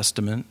Old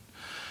Testament,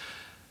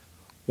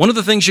 one of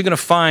the things you're going to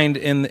find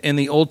in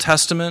the Old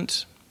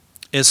Testament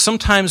is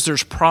sometimes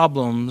there's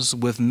problems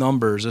with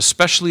numbers,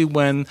 especially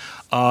when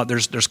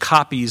there's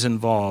copies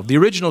involved. The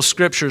original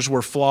scriptures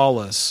were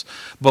flawless,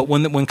 but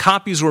when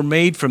copies were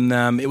made from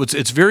them,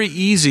 it's very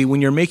easy when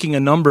you're making a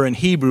number in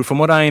Hebrew, from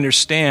what I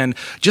understand,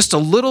 just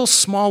a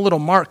small little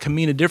mark can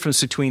mean a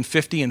difference between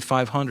 50 and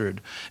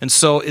 500. And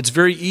so it's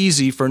very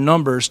easy for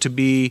numbers to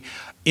be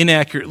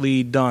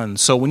inaccurately done.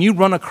 So when you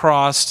run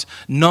across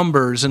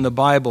numbers in the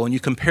Bible and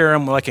you compare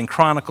them like in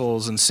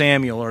Chronicles and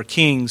Samuel or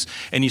Kings,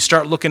 and you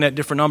start looking at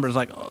different numbers,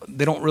 like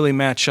they don't really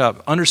match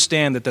up,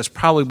 understand that that's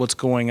probably what's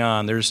going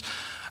on.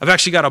 I've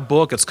actually got a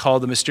book. It's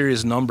called The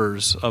Mysterious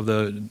Numbers of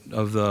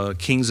the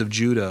Kings of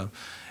Judah,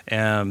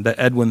 that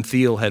Edwin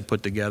Thiel had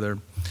put together.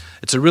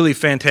 It's a really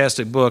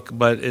fantastic book,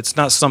 but it's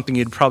not something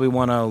you'd probably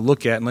want to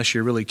look at unless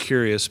you're really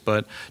curious.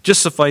 But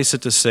just suffice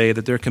it to say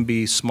that there can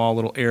be small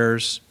little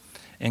errors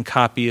and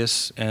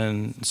copyists,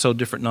 and so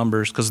different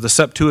numbers, because the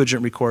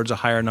Septuagint records a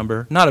higher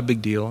number. Not a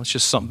big deal. It's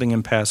just something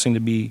in passing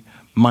to be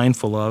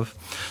mindful of.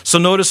 So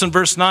notice in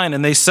verse 9,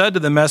 and they said to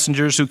the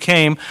messengers who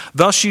came,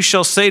 thus you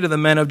shall say to the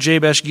men of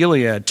Jabesh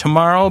Gilead,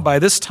 tomorrow by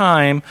this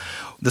time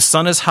the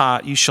sun is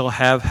hot, you shall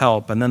have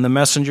help. And then the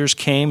messengers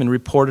came and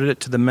reported it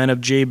to the men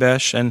of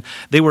Jabesh, and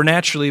they were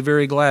naturally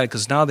very glad,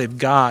 because now they've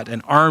got an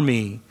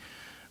army.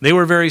 They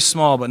were very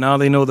small, but now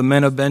they know the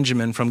men of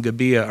Benjamin from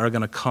Gibeah are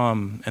going to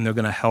come, and they're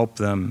going to help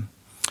them.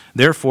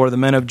 Therefore, the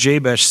men of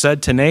Jabesh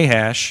said to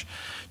Nahash,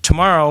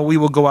 tomorrow we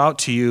will go out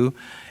to you,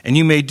 and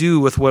you may do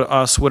with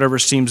us whatever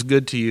seems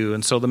good to you.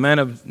 And so the men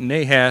of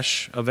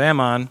Nahash of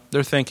Ammon,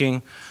 they're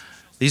thinking,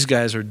 these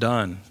guys are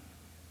done.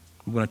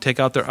 We're going to take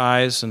out their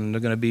eyes, and they're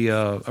going to be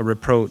a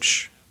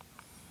reproach.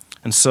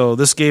 And so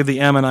this gave the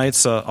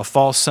Ammonites a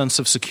false sense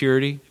of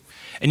security.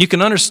 And you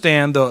can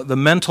understand the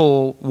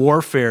mental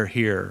warfare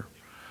here.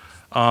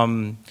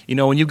 When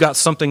you've got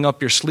something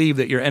up your sleeve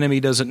that your enemy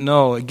doesn't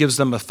know, it gives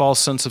them a false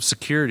sense of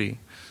security.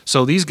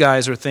 So these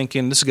guys are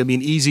thinking, this is going to be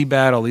an easy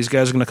battle. These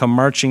guys are going to come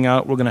marching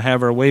out. We're going to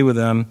have our way with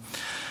them.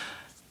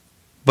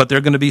 But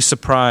they're going to be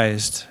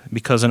surprised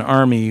because an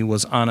army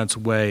was on its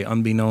way,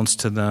 unbeknownst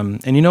to them.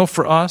 And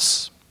for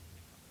us,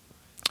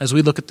 as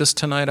we look at this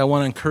tonight, I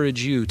want to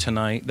encourage you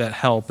tonight that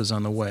help is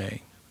on the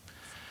way.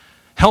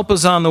 Help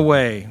is on the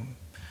way.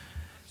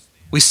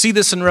 We see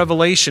this in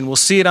Revelation. We'll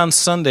see it on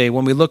Sunday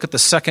when we look at the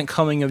second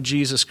coming of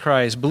Jesus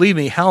Christ. Believe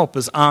me, help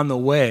is on the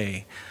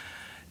way.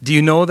 Do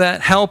you know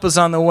that? Help is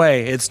on the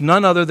way. It's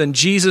none other than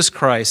Jesus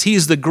Christ. He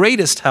is the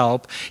greatest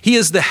help. He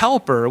is the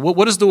helper.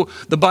 What does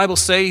the Bible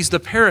say? He's the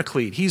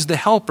paraclete. He's the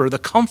helper, the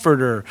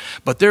comforter.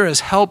 But there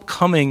is help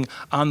coming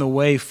on the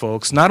way,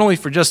 folks. Not only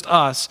for just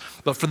us,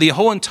 but for the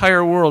whole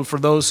entire world, for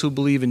those who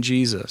believe in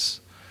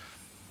Jesus.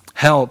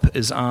 Help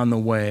is on the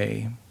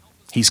way.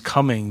 He's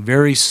coming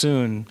very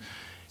soon.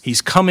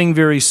 He's coming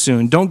very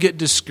soon. Don't get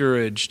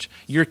discouraged.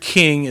 Your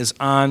king is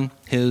on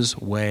his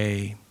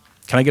way.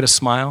 Can I get a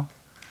smile?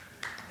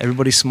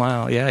 Everybody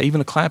smile. Yeah,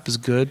 even a clap is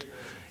good.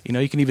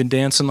 You can even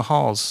dance in the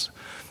halls.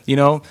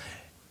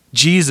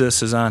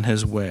 Jesus is on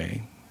his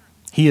way.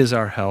 He is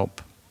our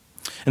help.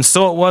 And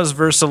so it was,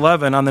 verse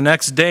 11, on the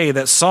next day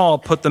that Saul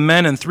put the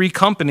men in 3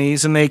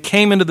 companies, and they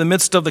came into the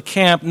midst of the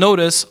camp.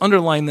 Notice,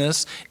 underline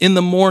this, in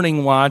the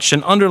morning watch,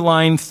 and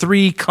underline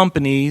 3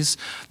 companies.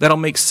 That'll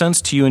make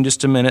sense to you in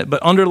just a minute.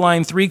 But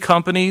underline 3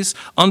 companies,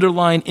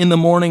 underline in the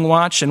morning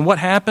watch. And what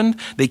happened?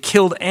 They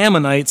killed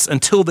Ammonites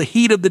until the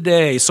heat of the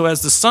day. So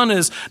as the sun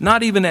is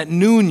not even at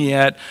noon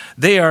yet,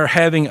 they are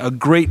having a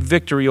great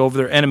victory over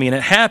their enemy. And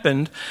it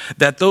happened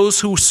that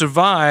those who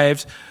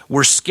survived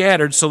were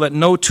scattered so that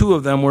no 2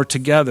 of them were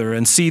together.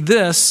 And see,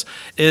 this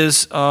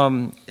is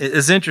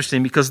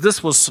interesting because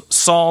this was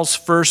Saul's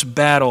first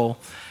battle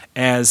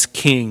as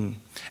king.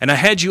 And I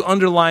had you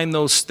underline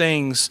those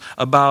things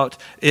about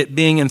it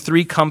being in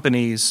 3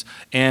 companies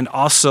and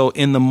also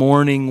in the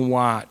morning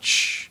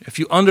watch. If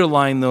you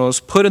underline those,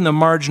 put in the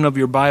margin of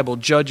your Bible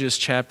Judges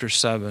chapter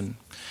 7.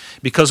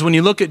 Because when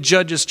you look at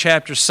Judges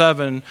chapter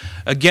 7,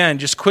 again,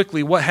 just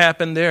quickly, what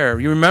happened there?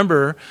 You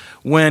remember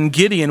when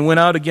Gideon went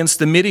out against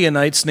the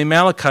Midianites and the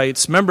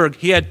Amalekites. Remember,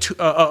 he had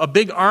a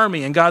big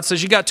army, and God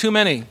says, you got too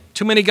many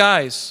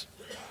guys.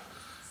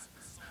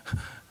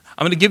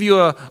 I'm going to give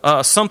you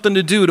something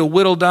to do to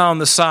whittle down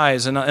the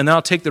size, and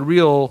I'll take the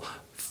real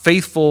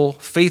faithful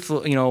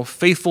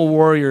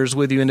warriors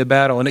with you into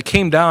battle. And it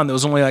came down, there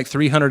was only like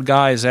 300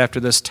 guys after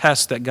this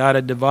test that God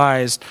had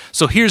devised.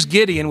 So here's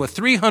Gideon with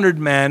 300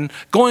 men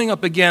going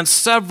up against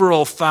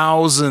several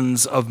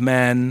thousands of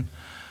men.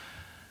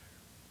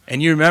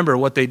 And you remember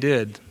what they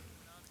did.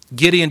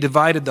 Gideon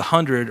divided the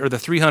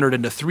 300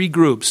 into 3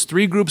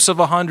 groups of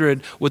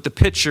 100 with the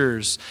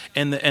pitchers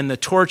and the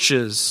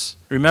torches.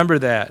 Remember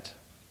that.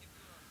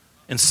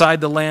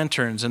 Inside the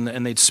lanterns,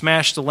 and they'd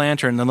smash the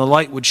lantern, and the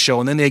light would show,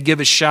 and then they'd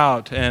give a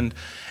shout, and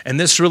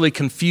this really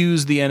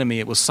confused the enemy.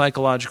 It was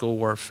psychological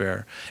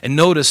warfare. And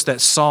notice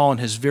that Saul, in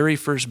his very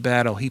first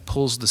battle, he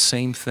pulls the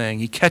same thing.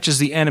 He catches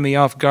the enemy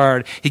off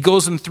guard. He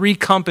goes in 3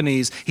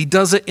 companies. He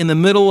does it in the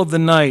middle of the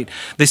night.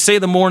 They say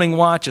the morning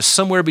watch is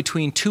somewhere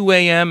between 2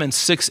 a.m. and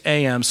 6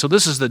 a.m., so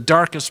this is the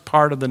darkest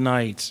part of the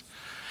night.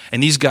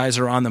 And these guys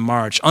are on the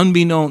march,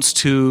 unbeknownst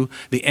to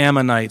the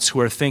Ammonites who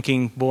are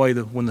thinking, boy,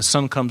 when the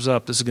sun comes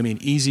up, this is going to be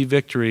an easy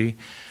victory.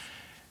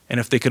 And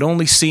if they could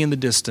only see in the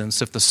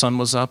distance, if the sun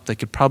was up, they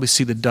could probably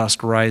see the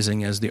dust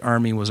rising as the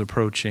army was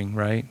approaching,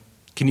 right?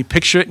 Can you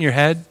picture it in your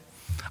head?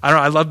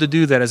 I love to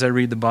do that as I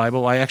read the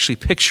Bible. I actually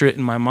picture it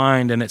in my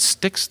mind, and it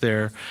sticks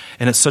there,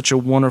 and it's such a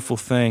wonderful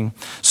thing.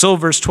 So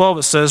verse 12,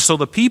 it says,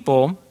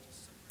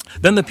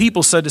 Then the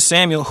people said to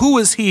Samuel, who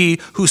is he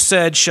who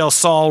said, shall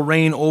Saul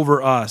reign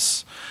over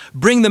us?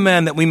 Bring the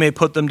men that we may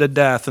put them to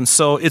death. And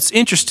so it's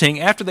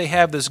interesting, after they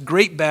have this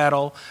great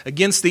battle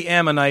against the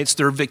Ammonites,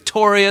 they're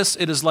victorious.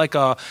 It's like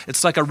a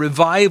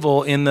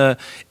revival in the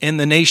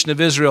nation of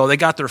Israel. They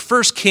got their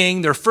first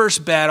king, their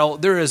first battle.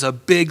 There is a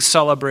big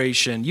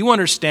celebration. You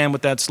understand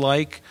what that's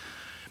like?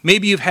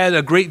 Maybe you've had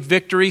a great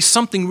victory.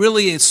 Something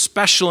really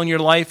special in your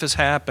life has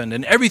happened.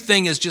 And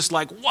everything is just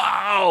like,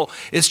 wow,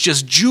 it's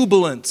just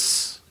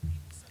jubilance.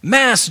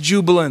 Mass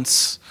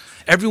jubilance.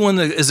 Everyone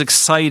is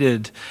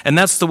excited, and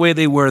that's the way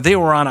they were. They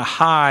were on a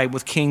high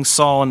with King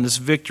Saul and this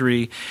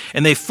victory,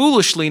 and they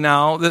foolishly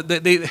now,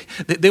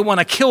 they want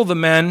to kill the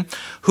men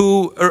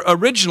who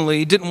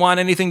originally didn't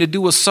want anything to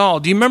do with Saul.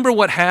 Do you remember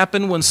what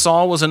happened when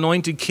Saul was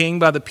anointed king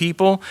by the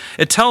people?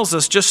 It tells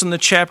us just in the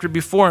chapter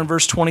before, in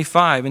verse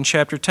 25, in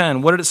chapter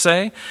 10. What did it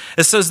say?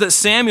 It says that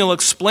Samuel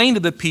explained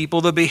to the people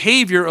the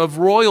behavior of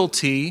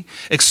royalty,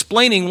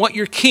 explaining what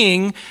your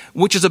king,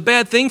 which is a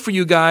bad thing for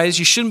you guys,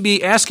 you shouldn't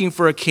be asking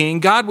for a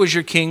king. God was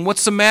your king.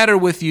 What's the matter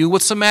with you?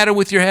 What's the matter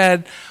with your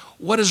head?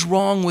 What is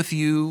wrong with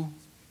you?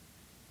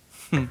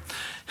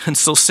 And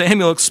so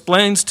Samuel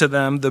explains to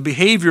them the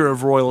behavior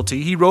of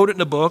royalty. He wrote it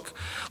in a book,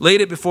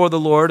 laid it before the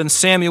Lord, and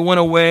Samuel went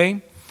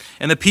away,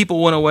 and the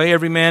people went away,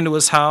 every man to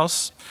his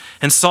house.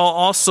 And Saul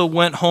also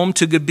went home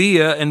to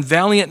Gibeah, and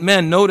valiant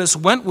men, notice,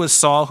 went with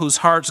Saul, whose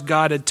hearts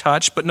God had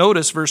touched. But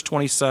notice verse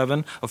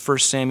 27 of 1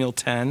 Samuel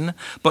 10.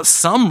 But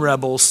some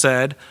rebels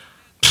said,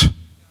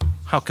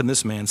 how can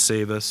this man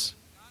save us?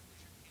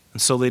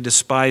 And so they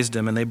despised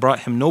him, and they brought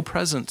him no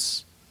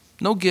presents,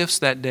 no gifts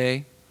that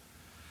day.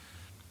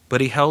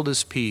 But he held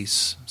his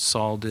peace,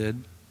 Saul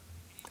did.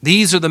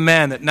 These are the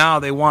men that now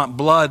they want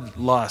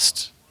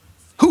bloodlust.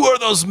 Who are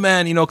those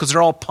men? Because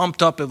they're all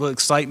pumped up with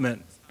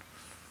excitement.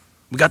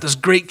 We got this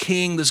great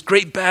king, this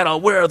great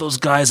battle. Where are those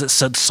guys that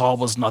said Saul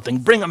was nothing?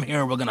 Bring them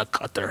here, we're going to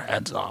cut their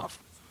heads off.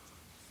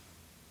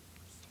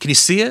 Can you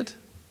see it?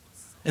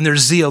 In their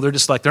zeal, they're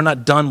just like, they're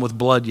not done with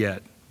blood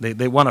yet.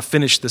 They want to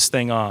finish this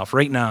thing off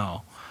right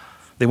now.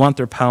 They want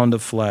their pound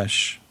of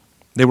flesh.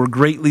 They were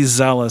greatly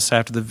zealous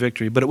after the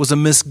victory, but it was a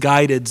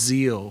misguided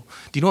zeal.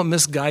 Do you know what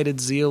misguided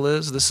zeal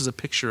is? This is a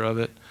picture of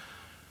it.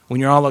 When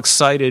you're all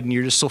excited and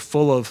you're just so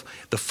full of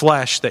the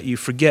flesh that you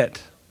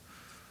forget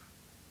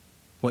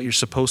what you're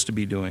supposed to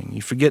be doing.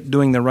 You forget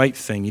doing the right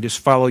thing. You just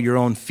follow your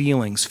own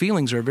feelings.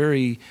 Feelings are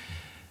very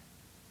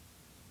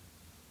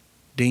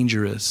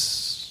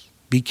dangerous.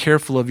 Be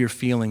careful of your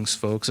feelings,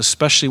 folks,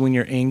 especially when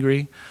you're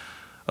angry.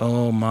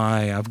 Oh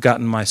my, I've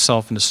gotten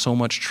myself into so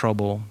much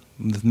trouble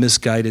with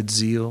misguided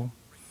zeal.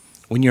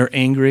 When you're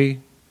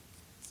angry,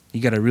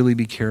 You got to really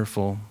be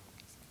careful.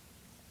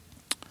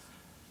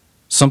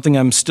 Something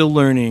I'm still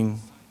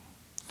learning.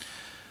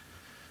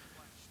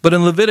 But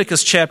in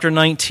Leviticus chapter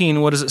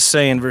 19, what does it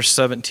say in verse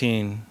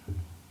 17?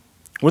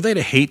 Were they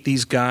to hate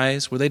these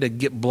guys? Were they to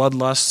get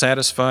bloodlust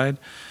satisfied?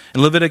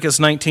 In Leviticus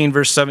 19,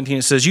 verse 17,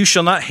 it says, "You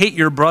shall not hate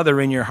your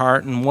brother in your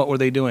heart." And what were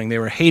they doing? They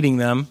were hating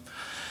them.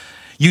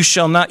 You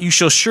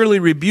shall surely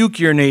rebuke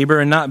your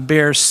neighbor and not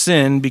bear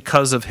sin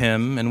because of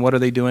him. And what are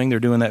they doing? They're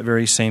doing that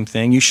very same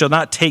thing. You shall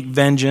not take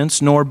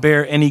vengeance nor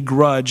bear any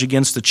grudge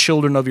against the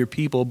children of your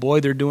people. Boy,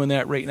 they're doing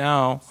that right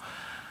now.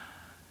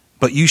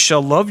 But you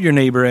shall love your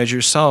neighbor as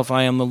yourself.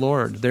 I am the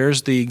Lord.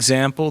 There's the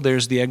example.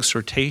 There's the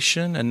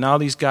exhortation. And now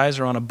these guys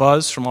are on a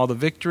buzz from all the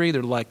victory.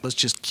 They're like, let's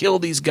just kill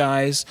these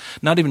guys,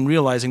 not even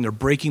realizing they're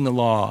breaking the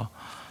law.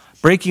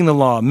 Breaking the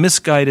law,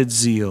 misguided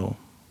zeal.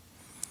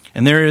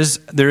 And there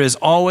is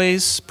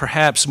always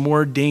perhaps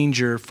more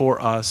danger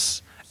for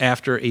us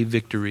after a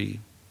victory.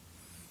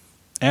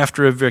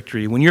 After a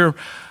victory. We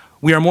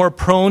are more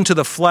prone to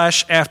the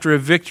flesh after a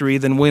victory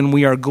than when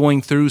we are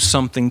going through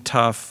something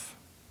tough.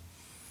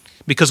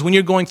 Because when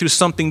you're going through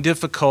something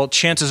difficult,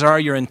 chances are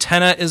your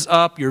antenna is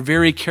up. You're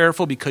very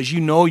careful because you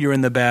know you're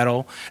in the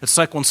battle. It's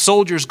like when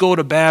soldiers go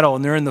to battle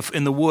and they're in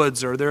the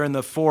woods or they're in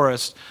the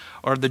forest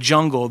or the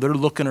jungle. They're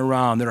looking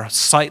around.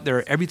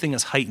 Everything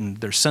is heightened.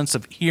 Their sense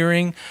of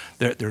hearing,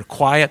 they're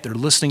quiet. They're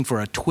listening for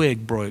a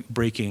twig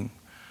breaking.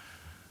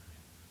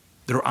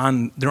 They're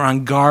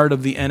on guard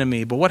of the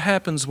enemy. But what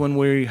happens when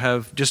we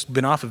have just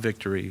been off a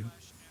victory?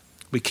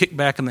 We kick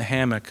back in the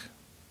hammock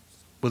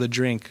with a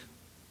drink.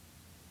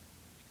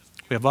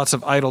 We have lots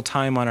of idle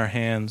time on our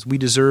hands. We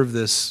deserve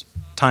this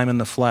time in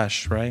the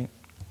flesh, right?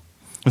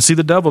 And see,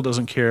 the devil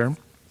doesn't care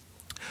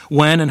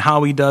when and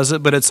how he does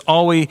it, but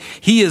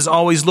he is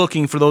always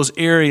looking for those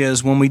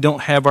areas when we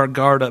don't have our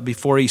guard up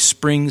before he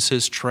springs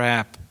his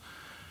trap.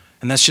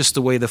 And that's just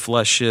the way the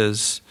flesh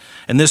is.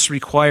 And this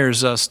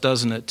requires us,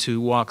 doesn't it, to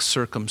walk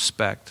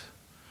circumspect.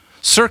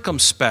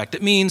 Circumspect.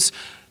 It means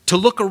to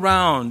look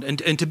around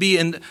and to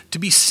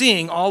be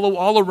seeing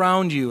all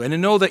around you and to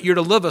know that you're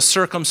to live a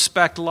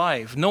circumspect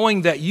life,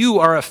 knowing that you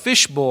are a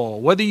fishbowl.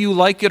 Whether you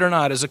like it or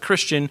not, as a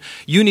Christian,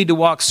 you need to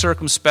walk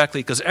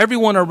circumspectly because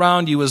everyone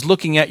around you is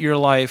looking at your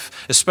life,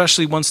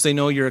 especially once they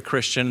know you're a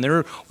Christian.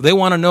 They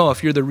want to know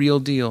if you're the real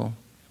deal.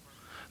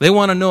 They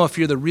want to know if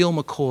you're the real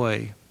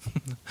McCoy.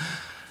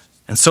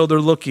 And so they're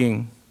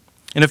looking.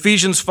 In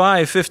Ephesians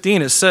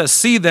 5:15, it says,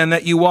 "See then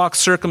that you walk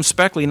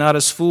circumspectly, not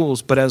as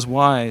fools, but as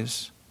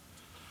wise."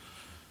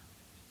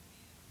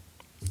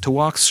 To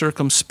walk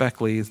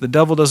circumspectly. The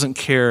devil doesn't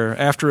care.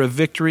 After a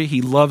victory,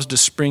 he loves to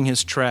spring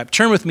his trap.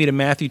 Turn with me to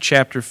Matthew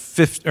chapter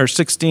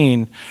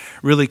 16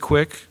 really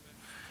quick.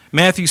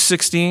 Matthew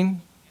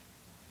 16.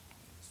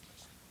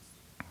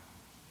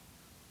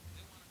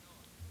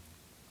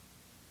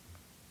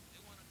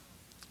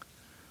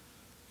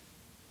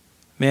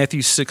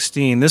 Matthew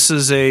 16. This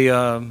is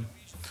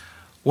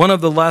one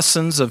of the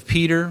lessons of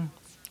Peter,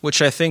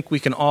 which I think we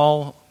can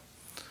all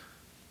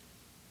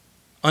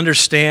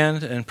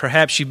understand, and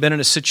perhaps you've been in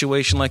a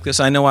situation like this.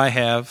 I know I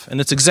have, and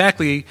it's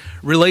exactly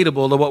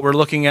relatable to what we're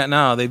looking at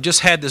now. They've just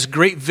had this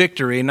great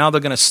victory, and now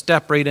they're going to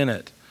step right in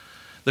it.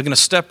 They're going to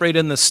step right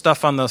in the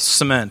stuff on the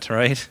cement,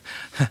 right?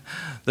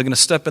 They're going to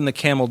step in the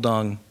camel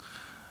dung.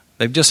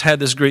 They've just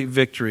had this great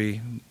victory.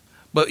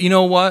 But you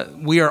know what?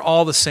 We are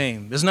all the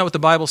same. Isn't that what the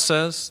Bible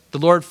says? The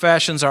Lord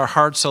fashions our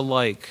hearts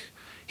alike.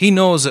 He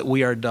knows that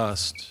we are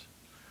dust.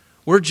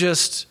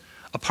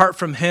 Apart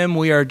from him,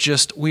 we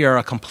are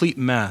a complete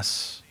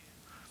mess.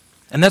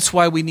 And that's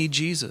why we need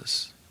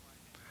Jesus.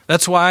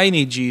 That's why I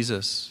need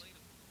Jesus.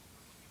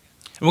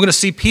 And we're going to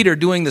see Peter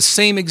doing the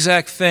same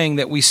exact thing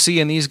that we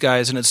see in these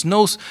guys, and it's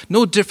no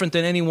different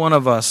than any one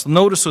of us.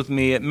 Notice with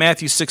me at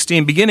Matthew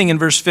 16, beginning in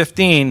verse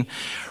 15.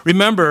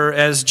 Remember,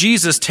 as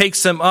Jesus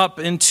takes them up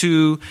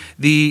into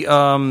the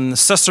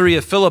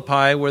Caesarea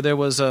Philippi, where there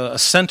was a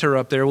center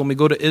up there. When we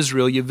go to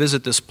Israel, you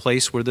visit this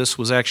place where this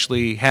was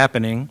actually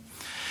happening.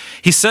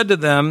 He said to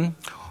them,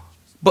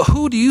 "But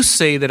who do you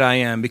say that I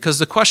am?" Because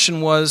the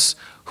question was,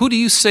 who do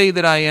you say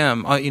that I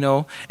am?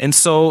 And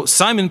so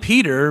Simon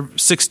Peter,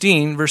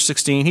 verse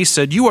 16, he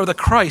said, "You are the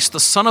Christ, the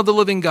Son of the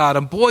living God."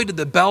 And boy, did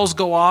the bells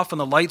go off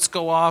and the lights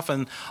go off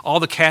and all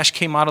the cash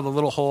came out of the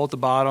little hole at the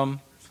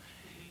bottom.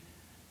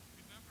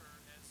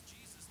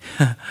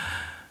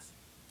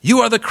 "You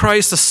are the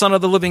Christ, the Son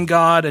of the living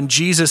God." And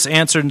Jesus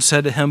answered and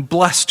said to him,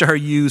 "Blessed are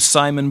you,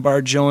 Simon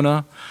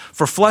Bar-Jonah,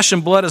 for flesh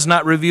and blood has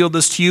not revealed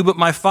this to you, but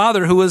my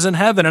Father who is in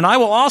heaven. And I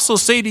will also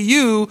say to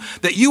you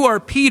that you are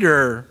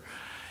Peter.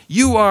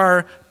 You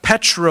are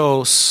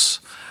Petros.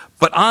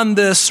 But on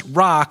this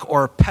rock,"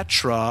 or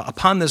Petra,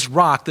 "upon this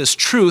rock, this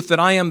truth that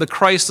I am the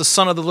Christ, the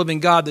Son of the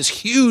living God, this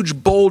huge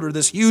boulder,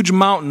 this huge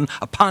mountain,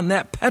 upon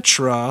that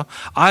Petra,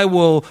 I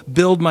will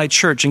build my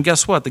church. And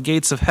guess what? The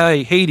gates of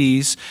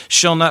Hades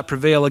shall not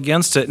prevail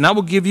against it. And I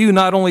will give you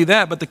not only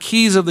that, but the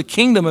keys of the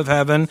kingdom of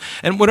heaven.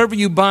 And whatever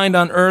you bind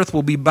on earth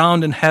will be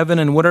bound in heaven,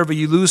 and whatever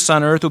you loose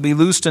on earth will be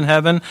loosed in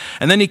heaven."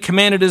 And then he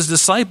commanded his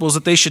disciples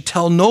that they should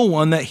tell no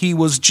one that he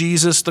was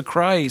Jesus the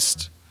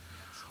Christ.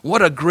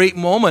 What a great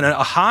moment, a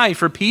high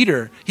for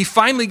Peter. He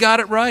finally got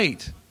it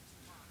right.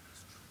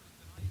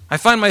 I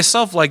find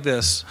myself like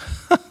this.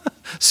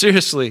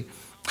 Seriously.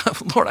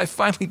 Lord, I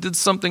finally did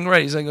something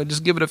right. He's like,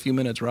 just give it a few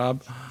minutes,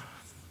 Rob.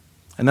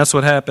 And that's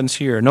what happens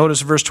here. Notice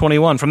verse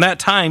 21. From that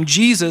time,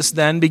 Jesus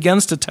then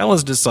begins to tell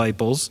his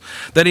disciples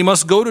that he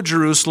must go to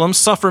Jerusalem,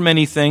 suffer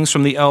many things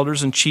from the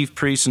elders and chief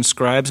priests and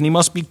scribes, and he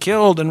must be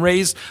killed and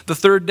raised the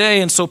third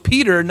day. And so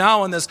Peter,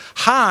 now on this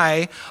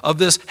high of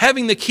this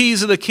having the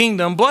keys of the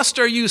kingdom, blessed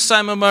are you,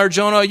 Simon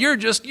Bar-Jonah. You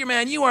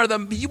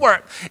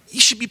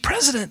should be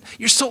president.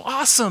 You're so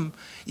awesome.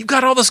 You've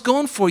got all this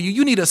going for you.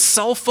 You need a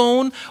cell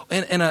phone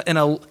and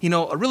a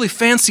really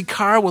fancy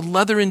car with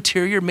leather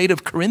interior made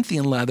of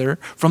Corinthian leather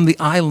from the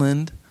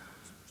island.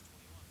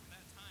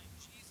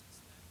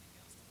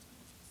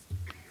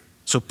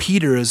 So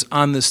Peter is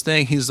on this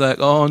thing. He's like,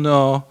 oh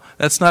no,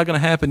 that's not going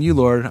to happen. You,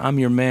 Lord, I'm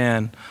your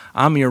man.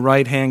 I'm your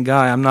right-hand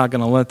guy. I'm not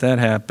going to let that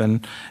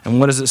happen. And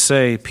what does it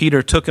say?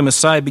 Peter took him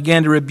aside,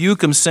 began to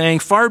rebuke him, saying,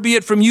 far be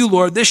it from you,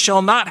 Lord, this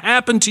shall not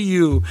happen to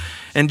you.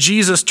 And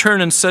Jesus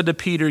turned and said to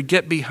Peter,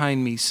 get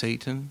behind me,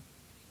 Satan.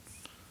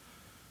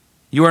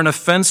 You are an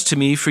offense to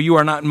me, for you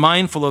are not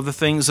mindful of the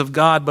things of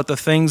God, but the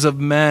things of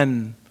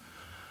men.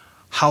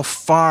 How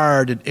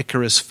far did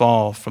Icarus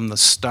fall from the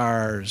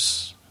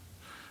stars?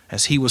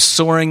 As he was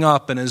soaring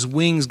up and his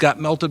wings got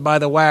melted by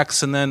the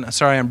wax, and then,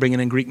 sorry, I'm bringing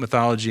in Greek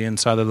mythology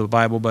inside of the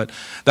Bible, but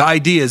the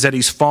idea is that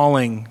he's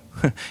falling.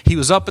 He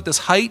was up at this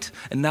height,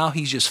 and now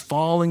he's just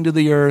falling to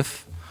the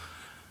earth.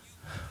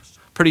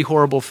 Pretty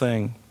horrible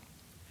thing.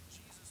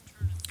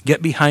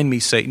 Get behind me,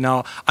 Satan.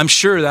 Now,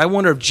 I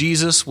wonder if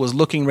Jesus was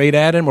looking right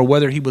at him or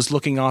whether he was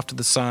looking off to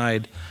the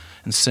side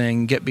and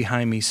saying, get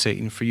behind me,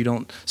 Satan, for you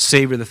don't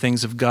savor the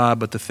things of God,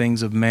 but the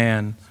things of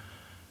man.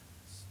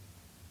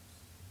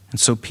 And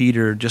so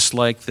Peter, just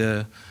like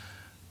the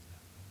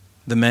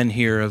men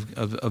here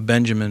of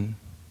Benjamin,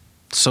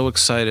 so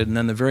excited. And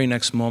then the very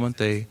next moment,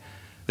 they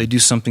do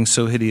something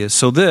so hideous.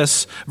 So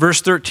this, verse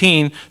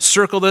 13,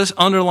 circle this,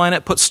 underline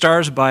it, put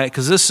stars by it,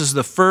 because this is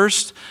the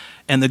first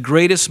and the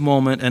greatest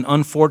moment, and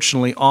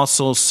unfortunately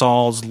also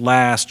Saul's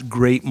last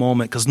great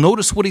moment. Because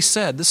notice what he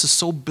said. This is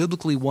so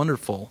biblically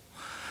wonderful.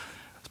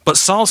 But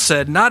Saul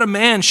said, not a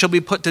man shall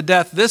be put to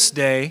death this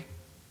day.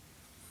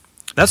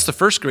 That's the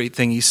first great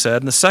thing he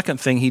said. And the second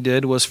thing he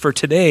did was, for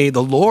today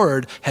the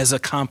Lord has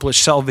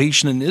accomplished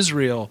salvation in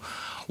Israel.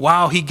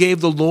 Wow, he gave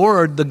the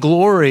Lord the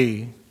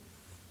glory.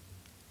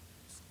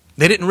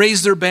 They didn't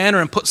raise their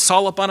banner and put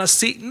Saul up on a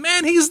seat.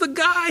 Man, he's the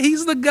guy.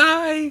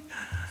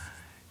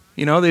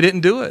 They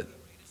didn't do it.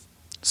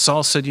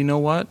 Saul said, you know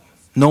what?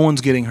 No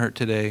one's getting hurt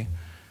today.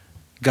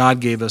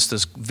 God gave us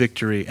this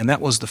victory. And that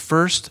was the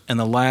first and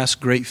the last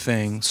great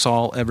thing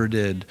Saul ever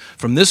did.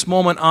 From this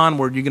moment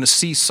onward, you're going to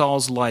see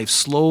Saul's life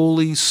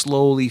slowly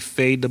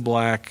fade to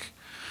black.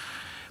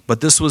 But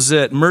this was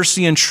it.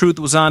 Mercy and truth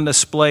was on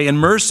display. In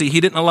mercy,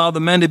 he didn't allow the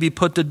men to be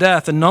put to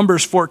death. In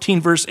Numbers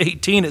 14, verse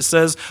 18, it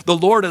says, the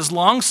Lord is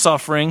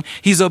long-suffering.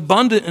 He's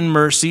abundant in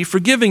mercy,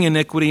 forgiving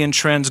iniquity and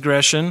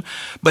transgression.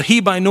 But he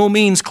by no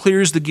means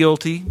clears the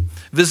guilty,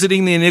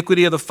 visiting the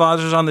iniquity of the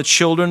fathers on the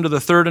children to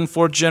the third and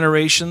fourth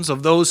generations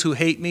of those who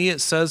hate me,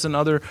 it says in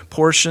other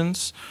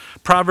portions.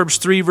 Proverbs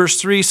 3, verse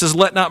 3 says,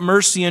 let not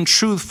mercy and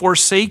truth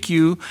forsake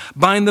you.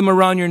 Bind them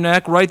around your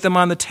neck. Write them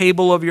on the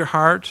table of your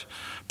heart.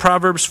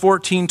 Proverbs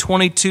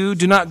 14:22,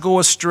 do they not go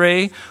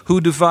astray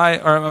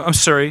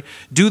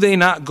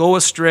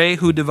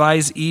who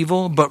devise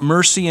evil, but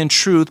mercy and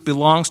truth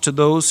belongs to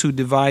those who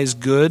devise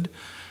good.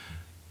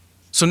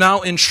 So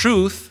now in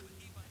truth,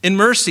 in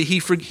mercy,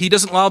 he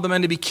doesn't allow the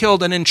men to be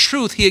killed, and in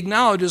truth, he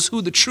acknowledges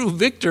who the true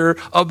victor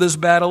of this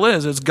battle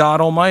is. It's God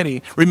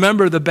Almighty.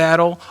 Remember, the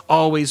battle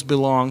always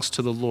belongs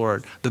to the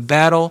Lord. The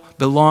battle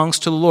belongs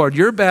to the Lord.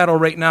 Your battle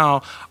right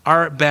now,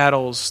 our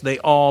battles, they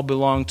all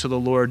belong to the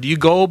Lord. Do you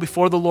go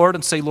before the Lord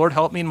and say, Lord,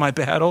 help me in my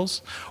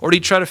battles? Or do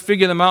you try to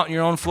figure them out in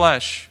your own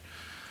flesh?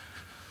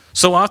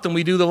 So often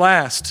we do the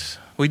last.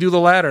 We do the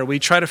latter. We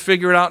try to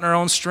figure it out in our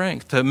own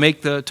strength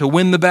to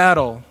win the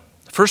battle.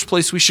 First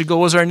place we should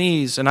go is our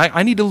knees. And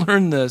I need to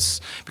learn this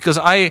because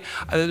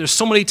there's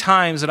so many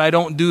times that I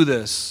don't do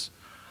this.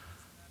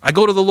 I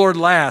go to the Lord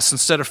last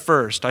instead of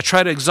first. I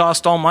try to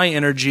exhaust all my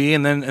energy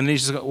and he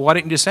says, why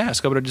didn't you just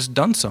ask? I would have just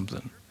done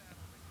something.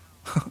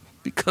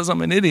 Because I'm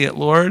an idiot,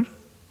 Lord.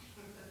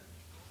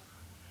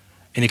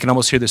 And you can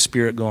almost hear the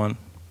Spirit going,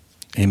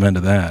 amen to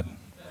that.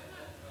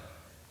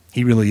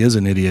 He really is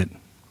an idiot.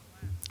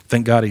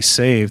 Thank God he's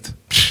saved.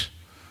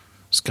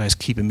 This guy's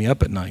keeping me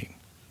up at night.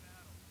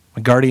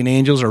 My guardian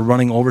angels are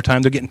running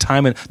overtime. They're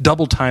getting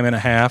double time and a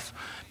half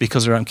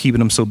because I'm keeping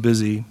them so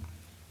busy.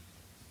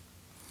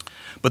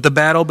 But the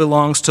battle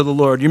belongs to the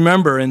Lord. You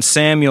remember in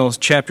Samuel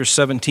chapter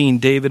 17,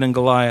 David and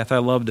Goliath. I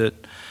loved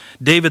it.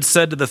 David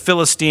said to the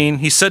Philistine,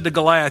 he said to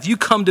Goliath, you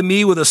come to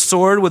me with a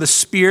sword, with a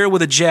spear,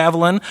 with a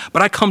javelin,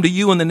 but I come to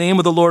you in the name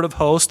of the Lord of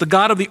hosts, the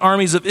God of the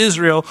armies of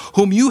Israel,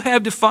 whom you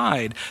have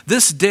defied.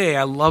 This day,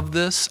 I love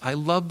this. I'd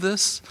love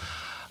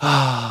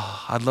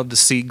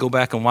to go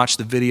back and watch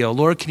the video.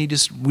 Lord, can you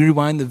just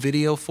rewind the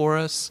video for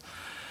us?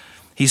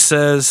 He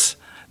says,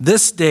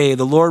 This day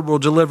the Lord will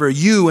deliver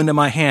you into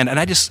my hand. And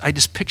I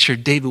just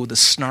pictured David with a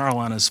snarl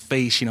on his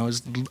face,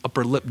 his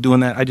upper lip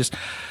doing that.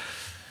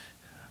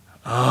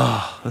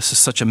 This is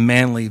such a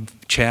manly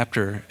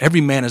chapter. Every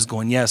man is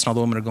going, yes, and all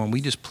the women are going, will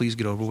you just please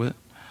get over with it?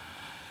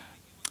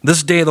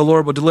 This day the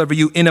Lord will deliver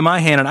you into my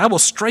hand, and I will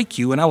strike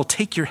you, and I will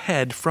take your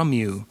head from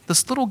you.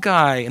 This little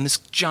guy and this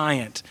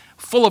giant,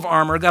 full of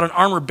armor, got an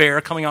armor bearer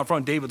coming out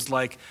front. David's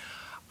like,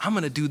 I'm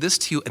going to do this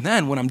to you, and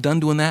then when I'm done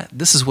doing that,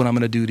 this is what I'm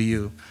going to do to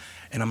you.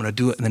 And I'm going to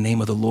do it in the name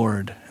of the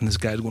Lord. And this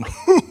guy's going,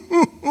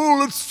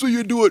 let's see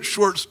you do it,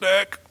 short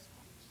stack.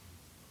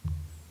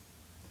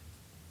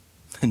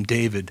 And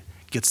David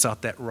gets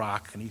out that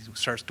rock, and he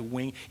starts to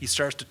wing, he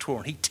starts to twirl,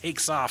 and he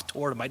takes off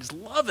toward him. I just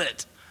love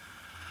it.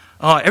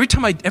 I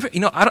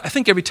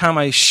think every time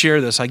I share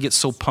this, I get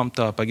so pumped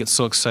up. I get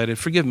so excited.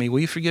 Forgive me.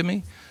 Will you forgive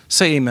me?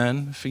 Say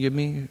amen. Forgive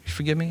me.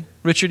 Forgive me.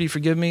 Richard, do you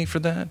forgive me for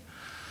that?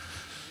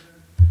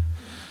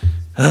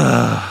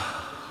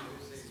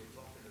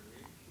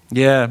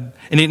 Yeah.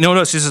 And he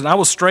says, I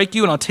will strike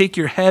you and I'll take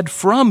your head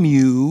from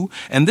you.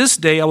 And this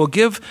day I will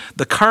give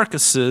the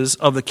carcasses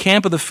of the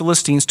camp of the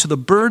Philistines to the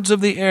birds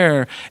of the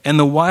air and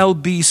the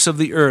wild beasts of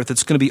the earth.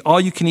 It's going to be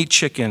all you can eat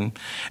chicken.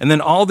 And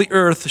then all the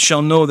earth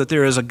shall know that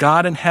there is a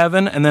God in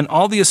heaven. And then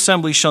all the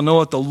assembly shall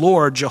know that the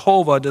Lord,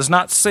 Jehovah, does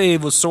not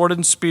save with sword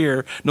and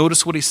spear.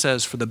 Notice what he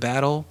says, for the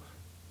battle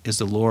is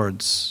the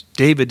Lord's.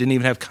 David didn't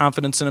even have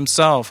confidence in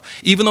himself,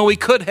 even though he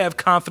could have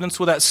confidence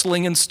with that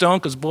sling and stone,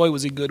 because boy,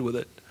 was he good with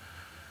it.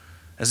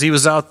 As he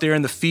was out there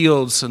in the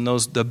fields and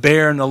the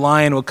bear and the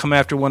lion would come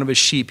after one of his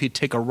sheep, he'd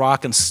take a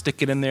rock and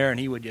stick it in there and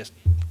he would just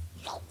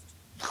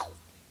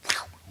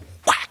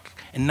whack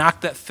and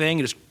knock that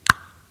thing and just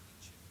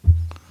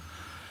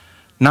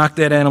knock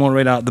that animal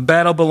right out. The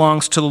battle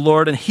belongs to the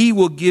Lord and he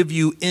will give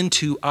you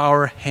into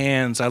our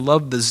hands. I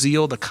love the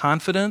zeal, the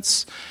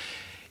confidence.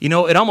 It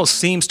almost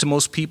seems to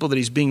most people that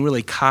he's being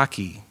really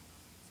cocky.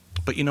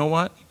 But you know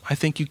what? I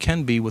think you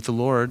can be with the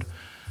Lord.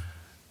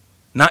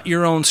 Not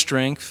your own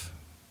strength.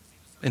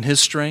 In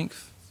his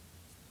strength,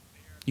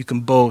 you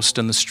can boast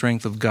in the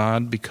strength of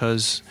God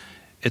because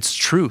it's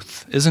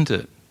truth, isn't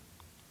it?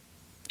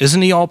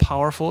 Isn't he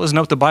all-powerful? Isn't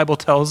that what the Bible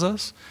tells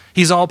us?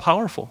 He's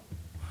all-powerful.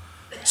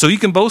 So you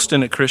can boast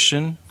in it,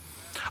 Christian.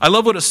 I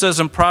love what it says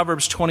in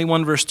Proverbs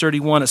 21, verse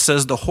 31. It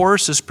says, the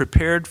horse is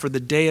prepared for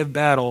the day of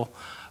battle,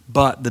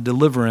 but the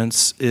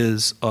deliverance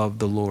is of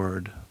the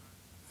Lord.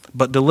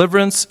 But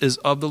deliverance is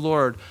of the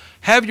Lord.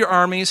 Have your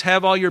armies,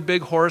 have all your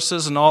big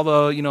horses and all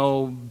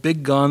the,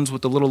 big guns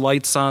with the little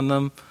lights on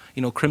them,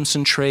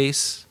 crimson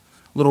trace,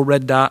 little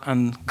red dot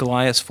on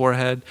Goliath's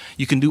forehead.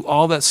 You can do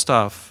all that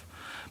stuff,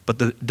 but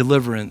the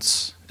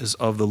deliverance is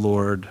of the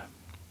Lord.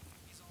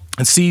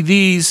 And see,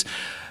 these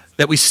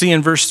that we see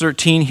in verse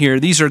 13 here,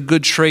 these are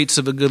good traits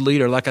of a good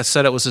leader. Like I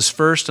said, it was his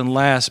first and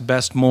last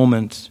best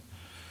moment.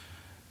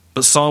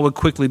 But Saul would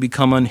quickly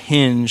become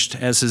unhinged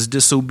as his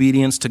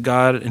disobedience to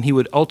God, and he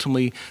would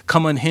ultimately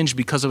come unhinged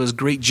because of his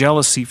great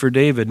jealousy for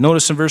David.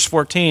 Notice in verse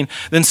 14,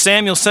 then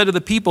Samuel said to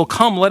the people,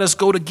 come, let us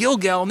go to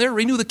Gilgal and there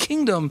renew the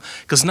kingdom.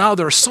 Because now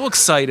they're so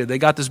excited. They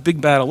got this big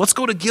battle. Let's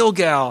go to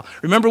Gilgal.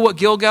 Remember what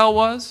Gilgal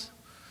was?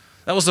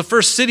 That was the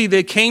first city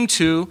they came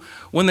to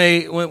when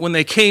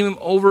they came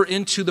over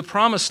into the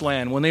promised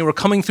land, when they were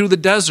coming through the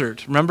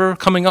desert. Remember,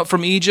 coming up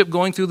from Egypt,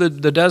 going through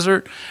the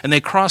desert, and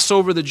they cross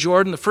over the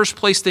Jordan. The first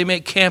place they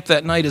make camp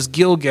that night is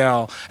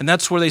Gilgal, and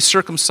that's where they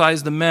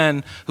circumcise the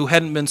men who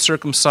hadn't been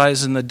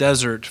circumcised in the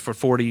desert for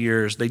 40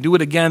 years. They do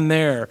it again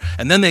there,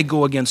 and then they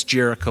go against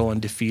Jericho and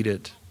defeat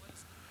it.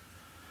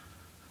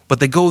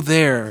 But they go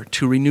there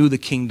to renew the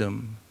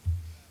kingdom.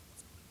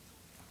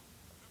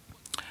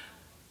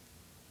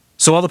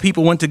 So all the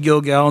people went to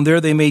Gilgal, and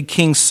there they made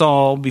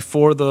Saul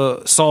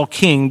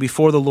king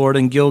before the Lord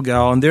in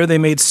Gilgal. And there they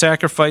made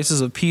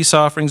sacrifices of peace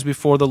offerings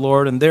before the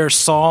Lord. And there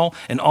Saul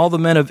and all the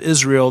men of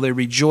Israel, they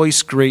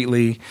rejoiced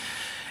greatly.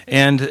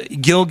 And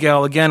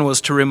Gilgal, again, was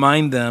to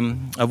remind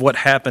them of what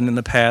happened in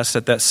the past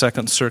at that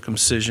second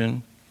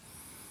circumcision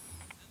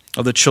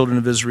of the children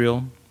of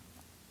Israel.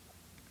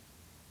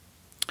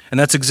 And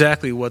that's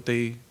exactly what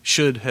they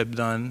should have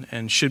done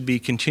and should be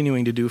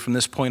continuing to do from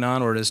this point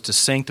onward, is to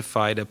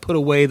sanctify, to put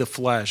away the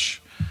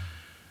flesh.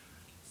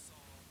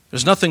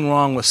 There's nothing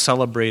wrong with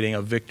celebrating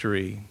a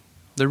victory.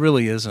 There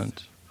really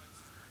isn't.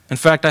 In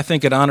fact, I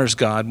think it honors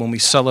God when we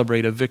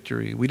celebrate a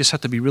victory. We just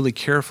have to be really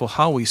careful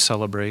how we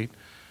celebrate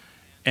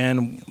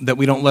and that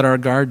we don't let our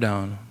guard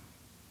down.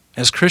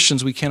 As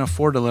Christians, we can't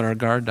afford to let our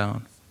guard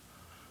down.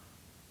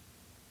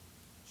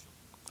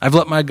 I've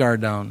let my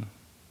guard down.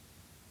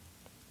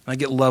 I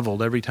get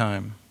leveled every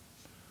time.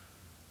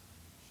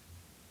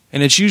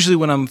 And it's usually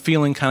when I'm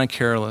feeling kind of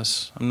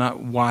careless. I'm not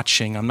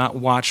watching. I'm not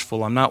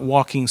watchful. I'm not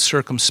walking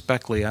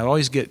circumspectly. I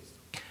always get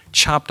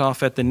chopped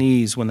off at the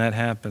knees when that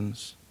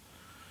happens.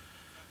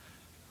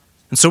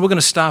 And so we're going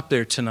to stop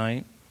there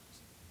tonight.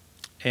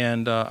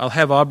 And I'll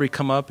have Aubrey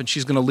come up, and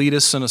she's going to lead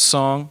us in a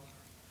song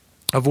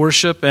of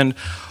worship. And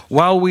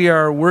while we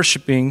are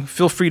worshiping,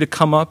 feel free to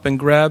come up and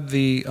grab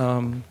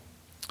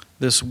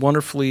this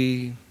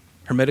wonderfully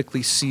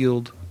hermetically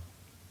sealed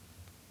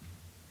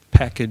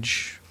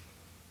package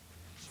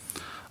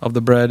of the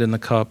bread and the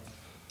cup.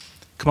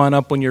 Come on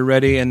up when you're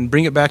ready and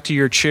bring it back to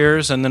your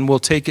chairs, and then we'll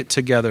take it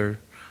together.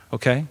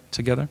 Okay?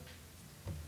 Together?